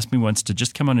honored. They asked me once to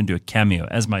just come on and do a cameo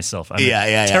as myself. I'm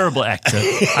a terrible actor.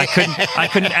 I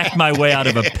couldn't act my way out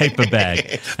of a paper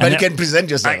bag. But you can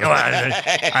present yourself. I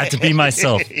had to be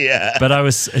myself. But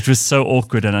it was so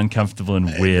awkward and uncomfortable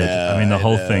and weird. The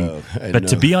whole thing. But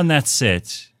to be on that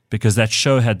set, because that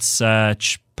show had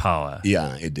such power.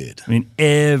 Yeah, it did.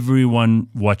 Everyone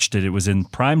watched it. It was in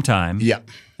prime time. Yeah.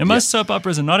 And most soap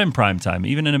operas are not in prime time.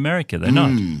 Even in America, they're not.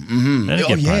 They don't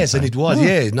get yes, prime and time. it was.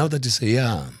 Yeah, now that you say,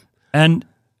 yeah. And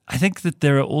I think that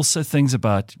there are also things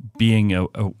about being a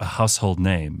household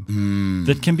name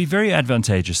that can be very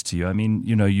advantageous to you.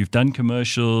 You've done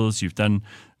commercials, you've done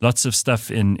lots of stuff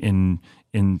in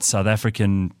South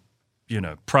African,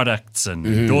 products and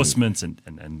endorsements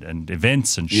and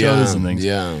events and shows and things.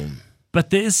 Yeah. But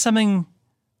there is something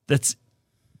that's,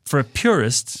 for a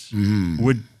purist,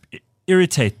 would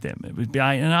irritate them. It would be,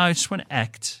 I just want to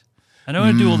act. I don't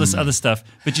want to do all this other stuff,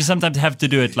 but you sometimes have to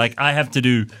do it. Like I have to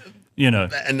do,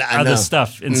 other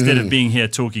stuff instead of being here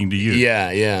talking to you.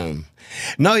 Yeah.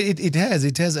 No, it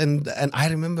has, and I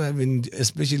remember,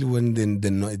 especially when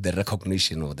the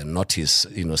recognition or the notice,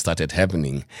 started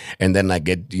happening, and then I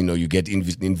get, you get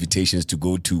invitations to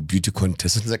go to beauty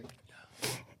contests. It's like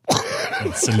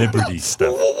celebrity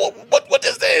stuff. What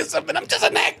is this? I'm just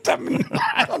an actor.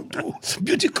 I don't do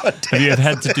beauty contests. Have you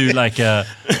had to do like a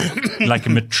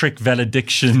matric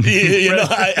valediction?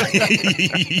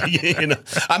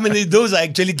 Those I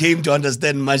actually came to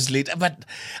understand much later. But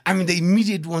the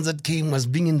immediate ones that came was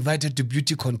being invited to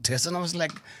beauty contests, and I was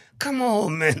like, "Come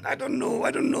on, man! I don't know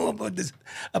about this.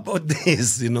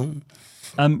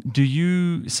 Do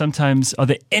you sometimes, are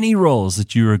there any roles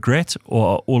that you regret, or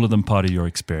are all of them part of your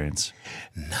experience?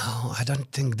 No, I don't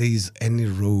think there is any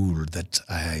role that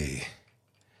I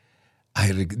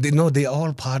they're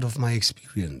all part of my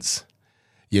experience.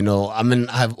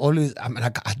 I've always,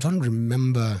 I don't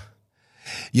remember,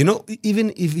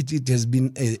 even if it has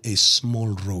been a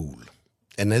small role.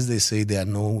 And as they say, there are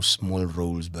no small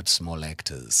roles but small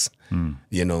actors. Or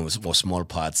small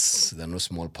parts. There are no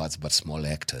small parts but small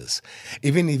actors.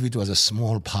 Even if it was a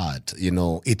small part,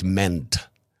 it meant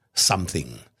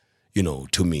something,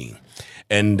 to me.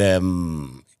 And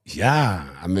Yeah,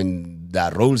 I mean, there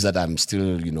are roles that I'm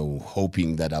still,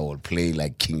 hoping that I will play,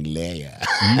 like King Lear.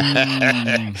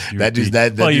 You've got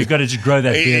to just grow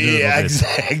that beard a little bit.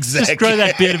 Exactly. Just grow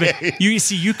that beard a bit. You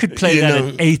see, you could play that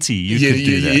at 80. You could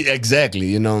do that.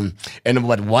 Exactly, And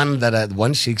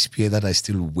one Shakespeare that I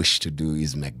still wish to do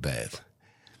is Macbeth.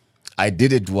 I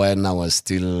did it when I was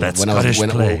still that's good. When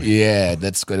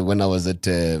I was at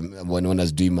when I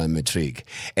was doing my matric.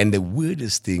 And the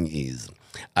weirdest thing is,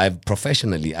 I've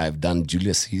done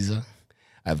Julius Caesar,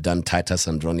 I've done Titus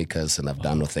Andronicus, and I've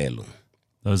done Othello.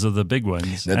 Those are the big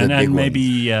ones. They're the big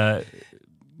ones.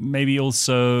 Maybe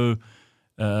also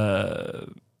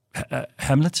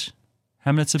Hamlet.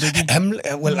 Hamlet's a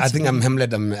biggie. I think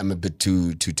Hamlet. I'm a bit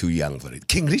too young for it.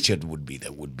 King Richard would be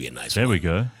a nice one. There we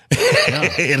go.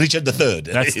 Yeah. Richard III.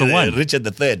 That's the one. Richard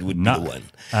III would be the one.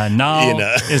 Now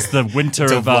is the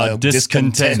winter of our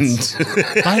discontent.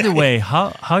 By the way,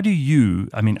 how do you?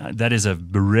 I mean, that is a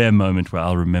rare moment where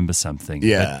I'll remember something.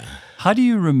 Yeah. How do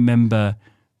you remember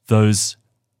those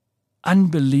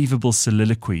unbelievable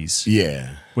soliloquies?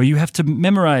 Yeah. Where you have to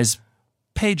memorize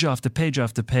page after page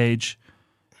after page.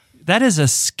 That is a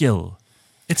skill.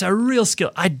 It's a real skill.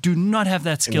 I do not have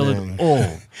that skill at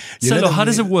all. So how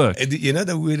does it work?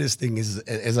 The weirdest thing is,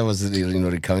 as I was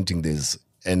recounting this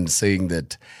and saying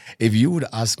that if you would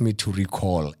ask me to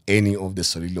recall any of the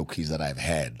soliloquies that I've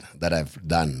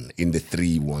done in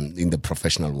the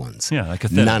professional ones, like a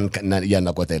none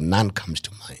comes to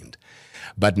mind.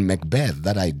 But Macbeth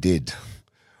that I did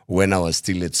when I was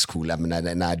still at school, I mean,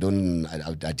 I don't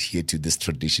adhere to this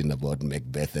tradition about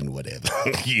Macbeth and whatever.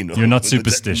 You're not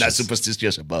superstitious. Not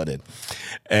superstitious about it.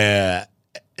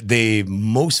 The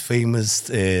most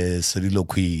famous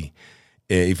soliloquy,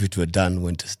 if it were done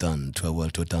when it is done, to a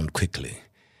world to done quickly.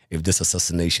 If this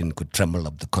assassination could tremble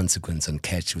up the consequence and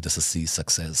catch with a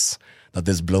success, that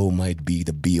this blow might be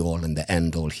the be-all and the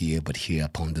end-all here, but here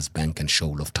upon this bank and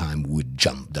shoal of time would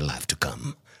jump the life to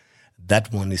come.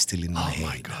 That one is still in my head. Oh,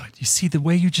 my God. You see the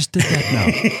way you just did that now?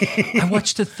 I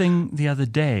watched a thing the other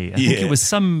day. I think it was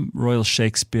some Royal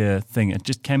Shakespeare thing. It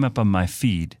just came up on my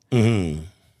feed. Mm-hmm.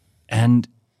 And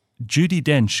Judi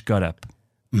Dench got up.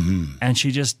 Mm-hmm. And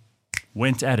she just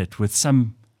went at it with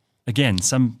some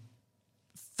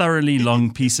thoroughly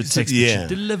long piece of text. Yeah. She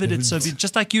delivered it so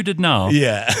just like you did now.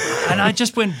 Yeah. And I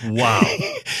just went, wow.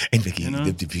 And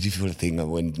the beautiful thing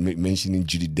when mentioning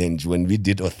Judi Dench, when we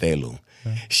did Othello,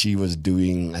 she was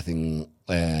doing, I think,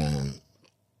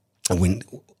 when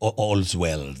all's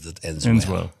well that ends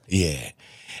well. Yeah.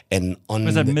 And on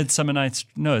was that Midsummer Night's?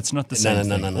 No, it's not the same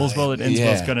thing. All's well that ends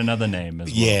well's got another name as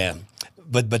well. Yeah.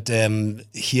 But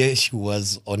here she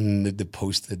was on the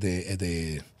poster.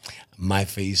 My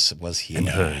face was here. And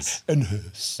hers. And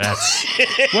hers. That's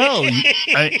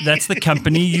the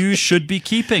company you should be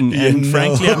keeping. And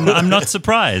frankly, I'm not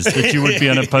surprised that you would be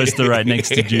on a poster right next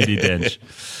to Judi Dench.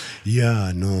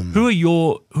 Yeah, no. Who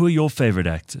are your favorite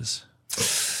actors?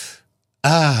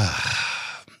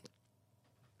 I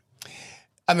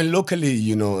mean,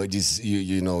 locally, it is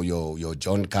your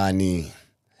John Carney.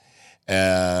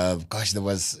 There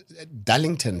was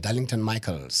Darlington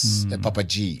Michaels, Papa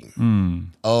G.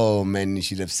 Oh man, you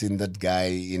should have seen that guy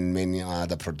in many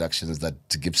other productions that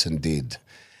Gibson did.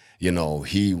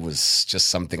 He was just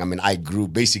something. I mean, I grew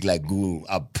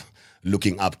up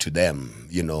looking up to them,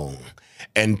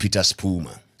 and Peter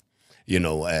Spoomer,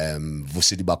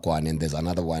 Vusidi Bakwan, and there's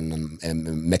another one,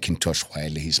 Macintosh, while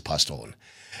he's passed on.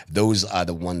 Those are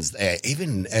the ones.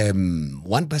 Even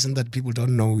one person that people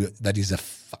don't know that is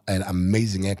an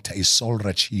amazing actor is Saul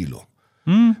Rachilo.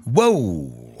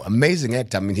 Whoa, amazing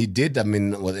actor. I mean, he did. I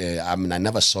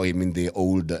never saw him in the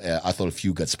old Athol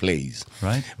Fugard's plays,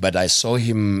 right? But I saw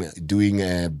him doing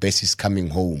Bessie's Coming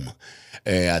Home.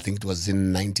 I think it was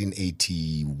in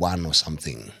 1981 or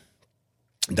something.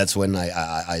 That's when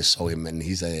I saw him, and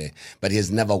but he has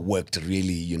never worked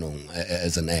really,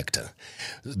 as an actor.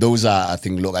 Those are, I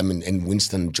think, and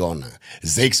Winston John,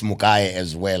 Zakes Mukai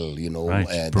as well,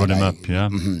 Right, brought him up, yeah.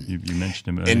 Mm-hmm. You mentioned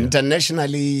him earlier.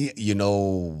 Internationally,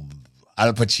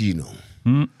 Al Pacino,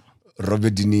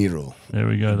 Robert De Niro. There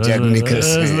we go. Jack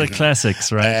Nicholson. Those are the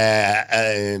classics,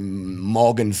 right?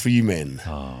 Morgan Freeman.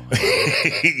 Oh,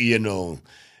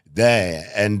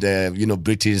 there, and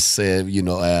British, Sir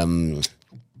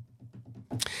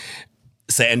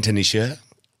Anthony Sher.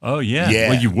 Oh, yeah.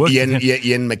 Well, you worked Ian with him.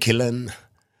 Ian McKellen.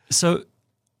 So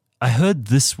I heard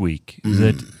this week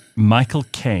that Michael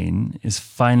Caine is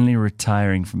finally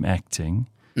retiring from acting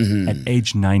at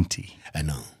age 90. I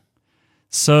know.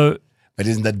 So... But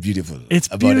isn't that beautiful? It's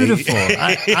beautiful.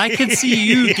 I could see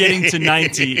you getting to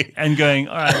 90 and going,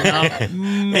 all right,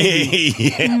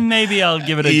 now maybe I'll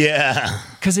give it a... Yeah.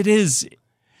 Because it is...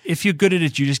 if you're good at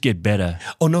it, you just get better.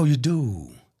 Oh, no, you do.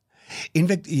 In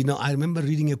fact, I remember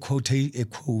reading a quote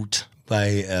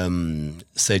by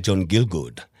Sir John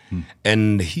Gielgud,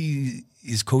 and he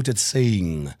is quoted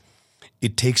saying,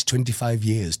 "It takes 25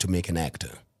 years to make an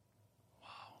actor."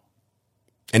 Wow.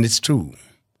 And it's true.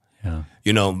 Yeah.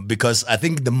 Because I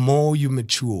think the more you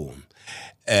mature,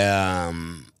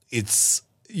 it's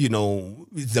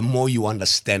the more you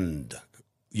understand,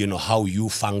 how you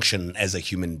function as a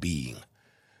human being,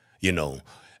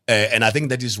 and I think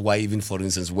that is why, even for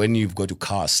instance, when you've got to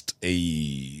cast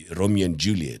a Romeo and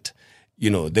Juliet,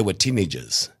 they were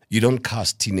teenagers. You don't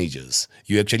cast teenagers.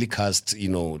 You actually cast,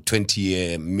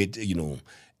 20-year, mid,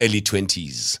 early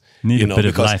 20s. Need a bit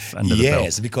of life under the belt.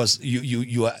 Yes, because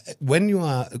you are, when you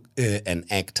are an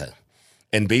actor,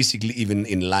 and basically even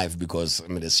in life, because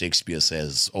as Shakespeare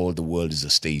says, all the world is a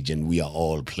stage and we are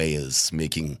all players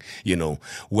making,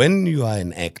 when you are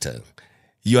an actor,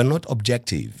 you are not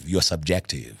objective, you're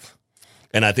subjective.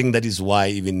 And I think that is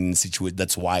why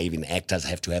that's why even actors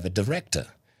have to have a director.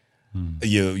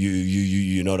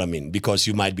 You know what I mean? Because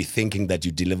you might be thinking that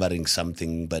you're delivering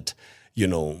something, but,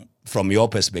 from your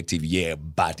perspective,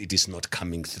 but it is not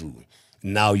coming through.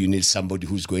 Now you need somebody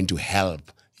who's going to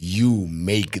help you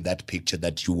make that picture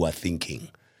that you are thinking,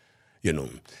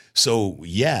 So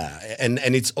and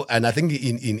I think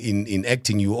in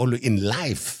acting, you all in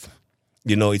life,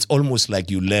 it's almost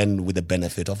like you learn with the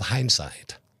benefit of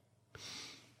hindsight.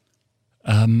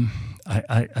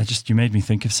 You made me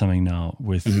think of something now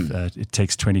with it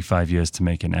takes 25 years to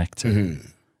make an actor.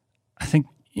 I think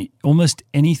almost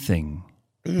anything,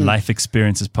 life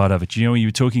experience is part of it. You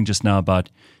were talking just now about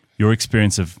your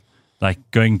experience of like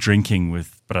going drinking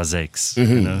with Brazeks,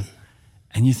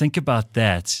 and you think about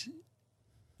that.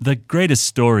 The greatest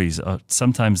stories are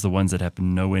sometimes the ones that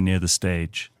happen nowhere near the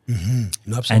stage.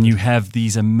 No, and you have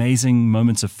these amazing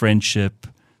moments of friendship,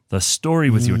 the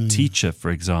story with your teacher, for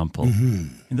example.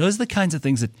 And those are the kinds of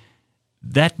things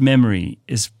that memory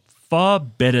is far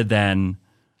better than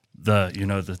the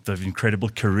incredible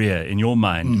career in your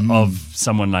mind of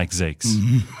someone like Zakes.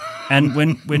 And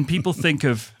when people think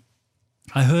of,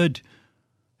 I heard,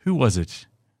 who was it?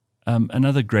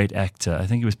 Another great actor. I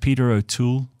think it was Peter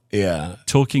O'Toole. Yeah.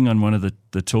 Talking on one of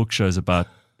the talk shows about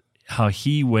how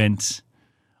he went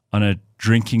on a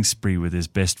drinking spree with his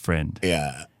best friend.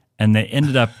 Yeah. And they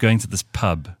ended up going to this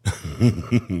pub.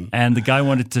 And the guy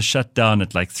wanted to shut down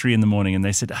at like 3 a.m. and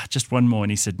they said, just one more.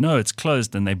 And he said, no, it's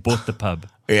closed. And they bought the pub.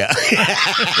 Yeah.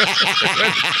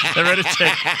 They wrote a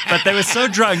check. But they were so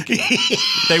drunk,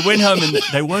 they went home and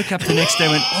they woke up the next day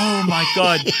and went, oh my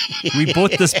God, we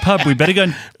bought this pub. We better go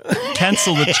and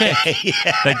cancel the check.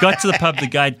 Yeah. They got to the pub, the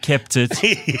guy kept it.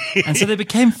 And so they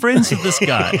became friends with this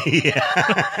guy. Yeah.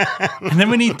 And then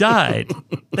when he died,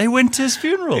 they went to his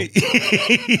funeral.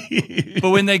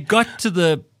 But when they got to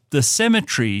the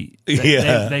cemetery,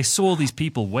 they saw these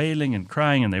people wailing and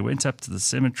crying, and they went up to the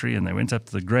cemetery and they went up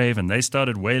to the grave and they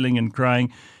started wailing and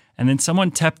crying. And then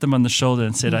someone tapped them on the shoulder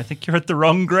and said, I think you're at the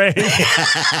wrong grave.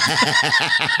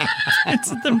 And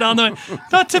sent them down the way.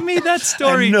 Not to me, that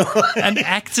story. And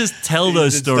actors tell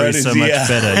those stories so much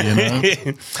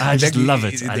better, I just love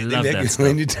it. I love that stuff.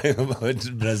 When you talk about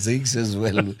Brazils as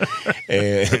well,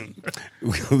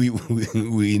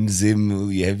 we in Zim,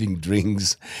 we're having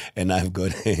drinks, and I've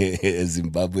got a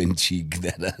Zimbabwean chick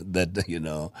that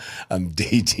I'm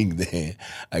dating there.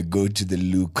 I go to the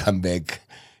loo, come back,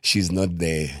 she's not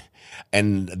there.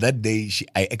 And that day,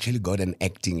 I actually got an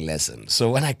acting lesson. So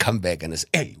when I come back and I say,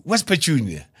 hey, what's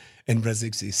Petunia? And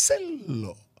Brazil says,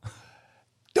 Sello,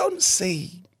 don't say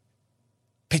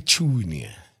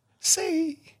Petunia.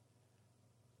 Say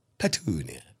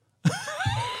Petunia.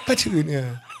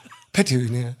 Petunia.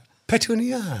 Petunia.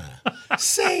 Petunia.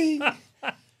 Say,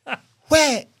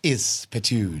 where is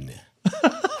Petunia?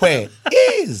 Where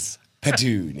is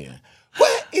Petunia?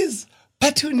 Where is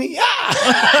Petunia.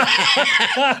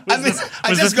 Was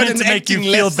this meant to make you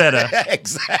feel better?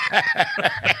 Exactly.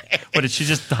 What, did she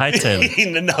just hightail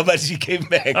it? No, but she came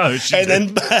back. Oh, she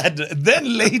did.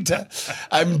 Then later,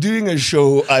 I'm doing a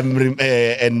show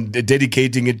and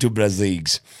dedicating it to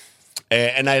Brazils.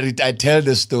 And I tell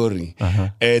the story.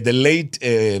 The late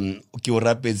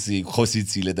Kiorapetsi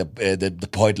Khositsile, the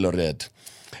poet laureate,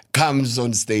 comes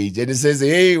on stage and he says,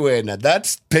 hey,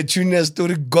 that's Petunia's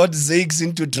story got Zakes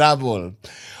into trouble.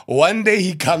 One day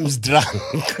he comes drunk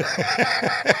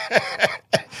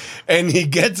and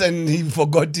he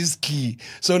forgot his key.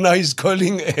 So now he's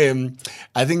calling,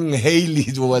 I think Haley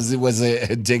was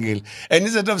a jingle. And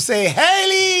instead of saying,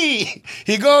 Haley,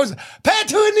 he goes,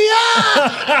 Petunia!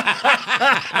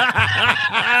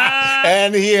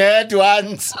 man he had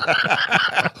once.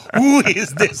 Who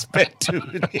is this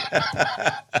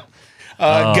Petunia?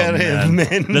 Oh,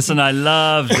 man. Listen, I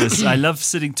love this. I love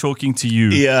sitting talking to you.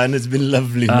 Yeah, and it's been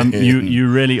lovely, man. You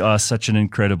really are such an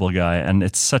incredible guy, and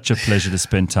it's such a pleasure to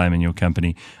spend time in your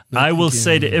company. I will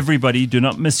say to everybody, do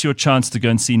not miss your chance to go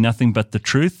and see Nothing But the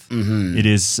Truth. Mm-hmm. It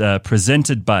is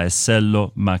presented by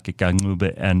Sello Maake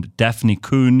kaNcube and Daphne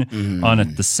Kuhn on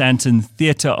at the Santon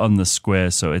Theatre on the Square,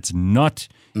 so it's not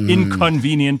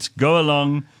inconvenient. Go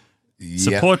along.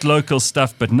 Support local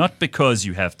stuff, but not because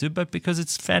you have to, but because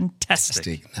it's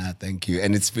fantastic. Thank you.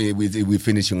 And we're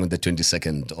finishing on the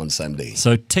 22nd on Sunday.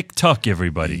 So TikTok,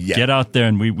 everybody. Yeah. Get out there,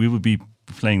 and we will be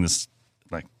playing this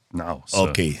like now. So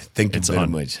okay. Thank you very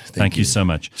much. Thank you so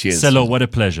much. Cheers. Sello, what a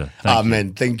pleasure. Thank you.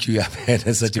 Man, thank you. I've had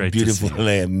such a beautiful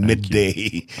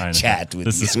midday chat with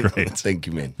you. This is great. Thank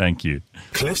you, man. Thank you.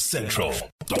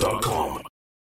 CliffCentral.com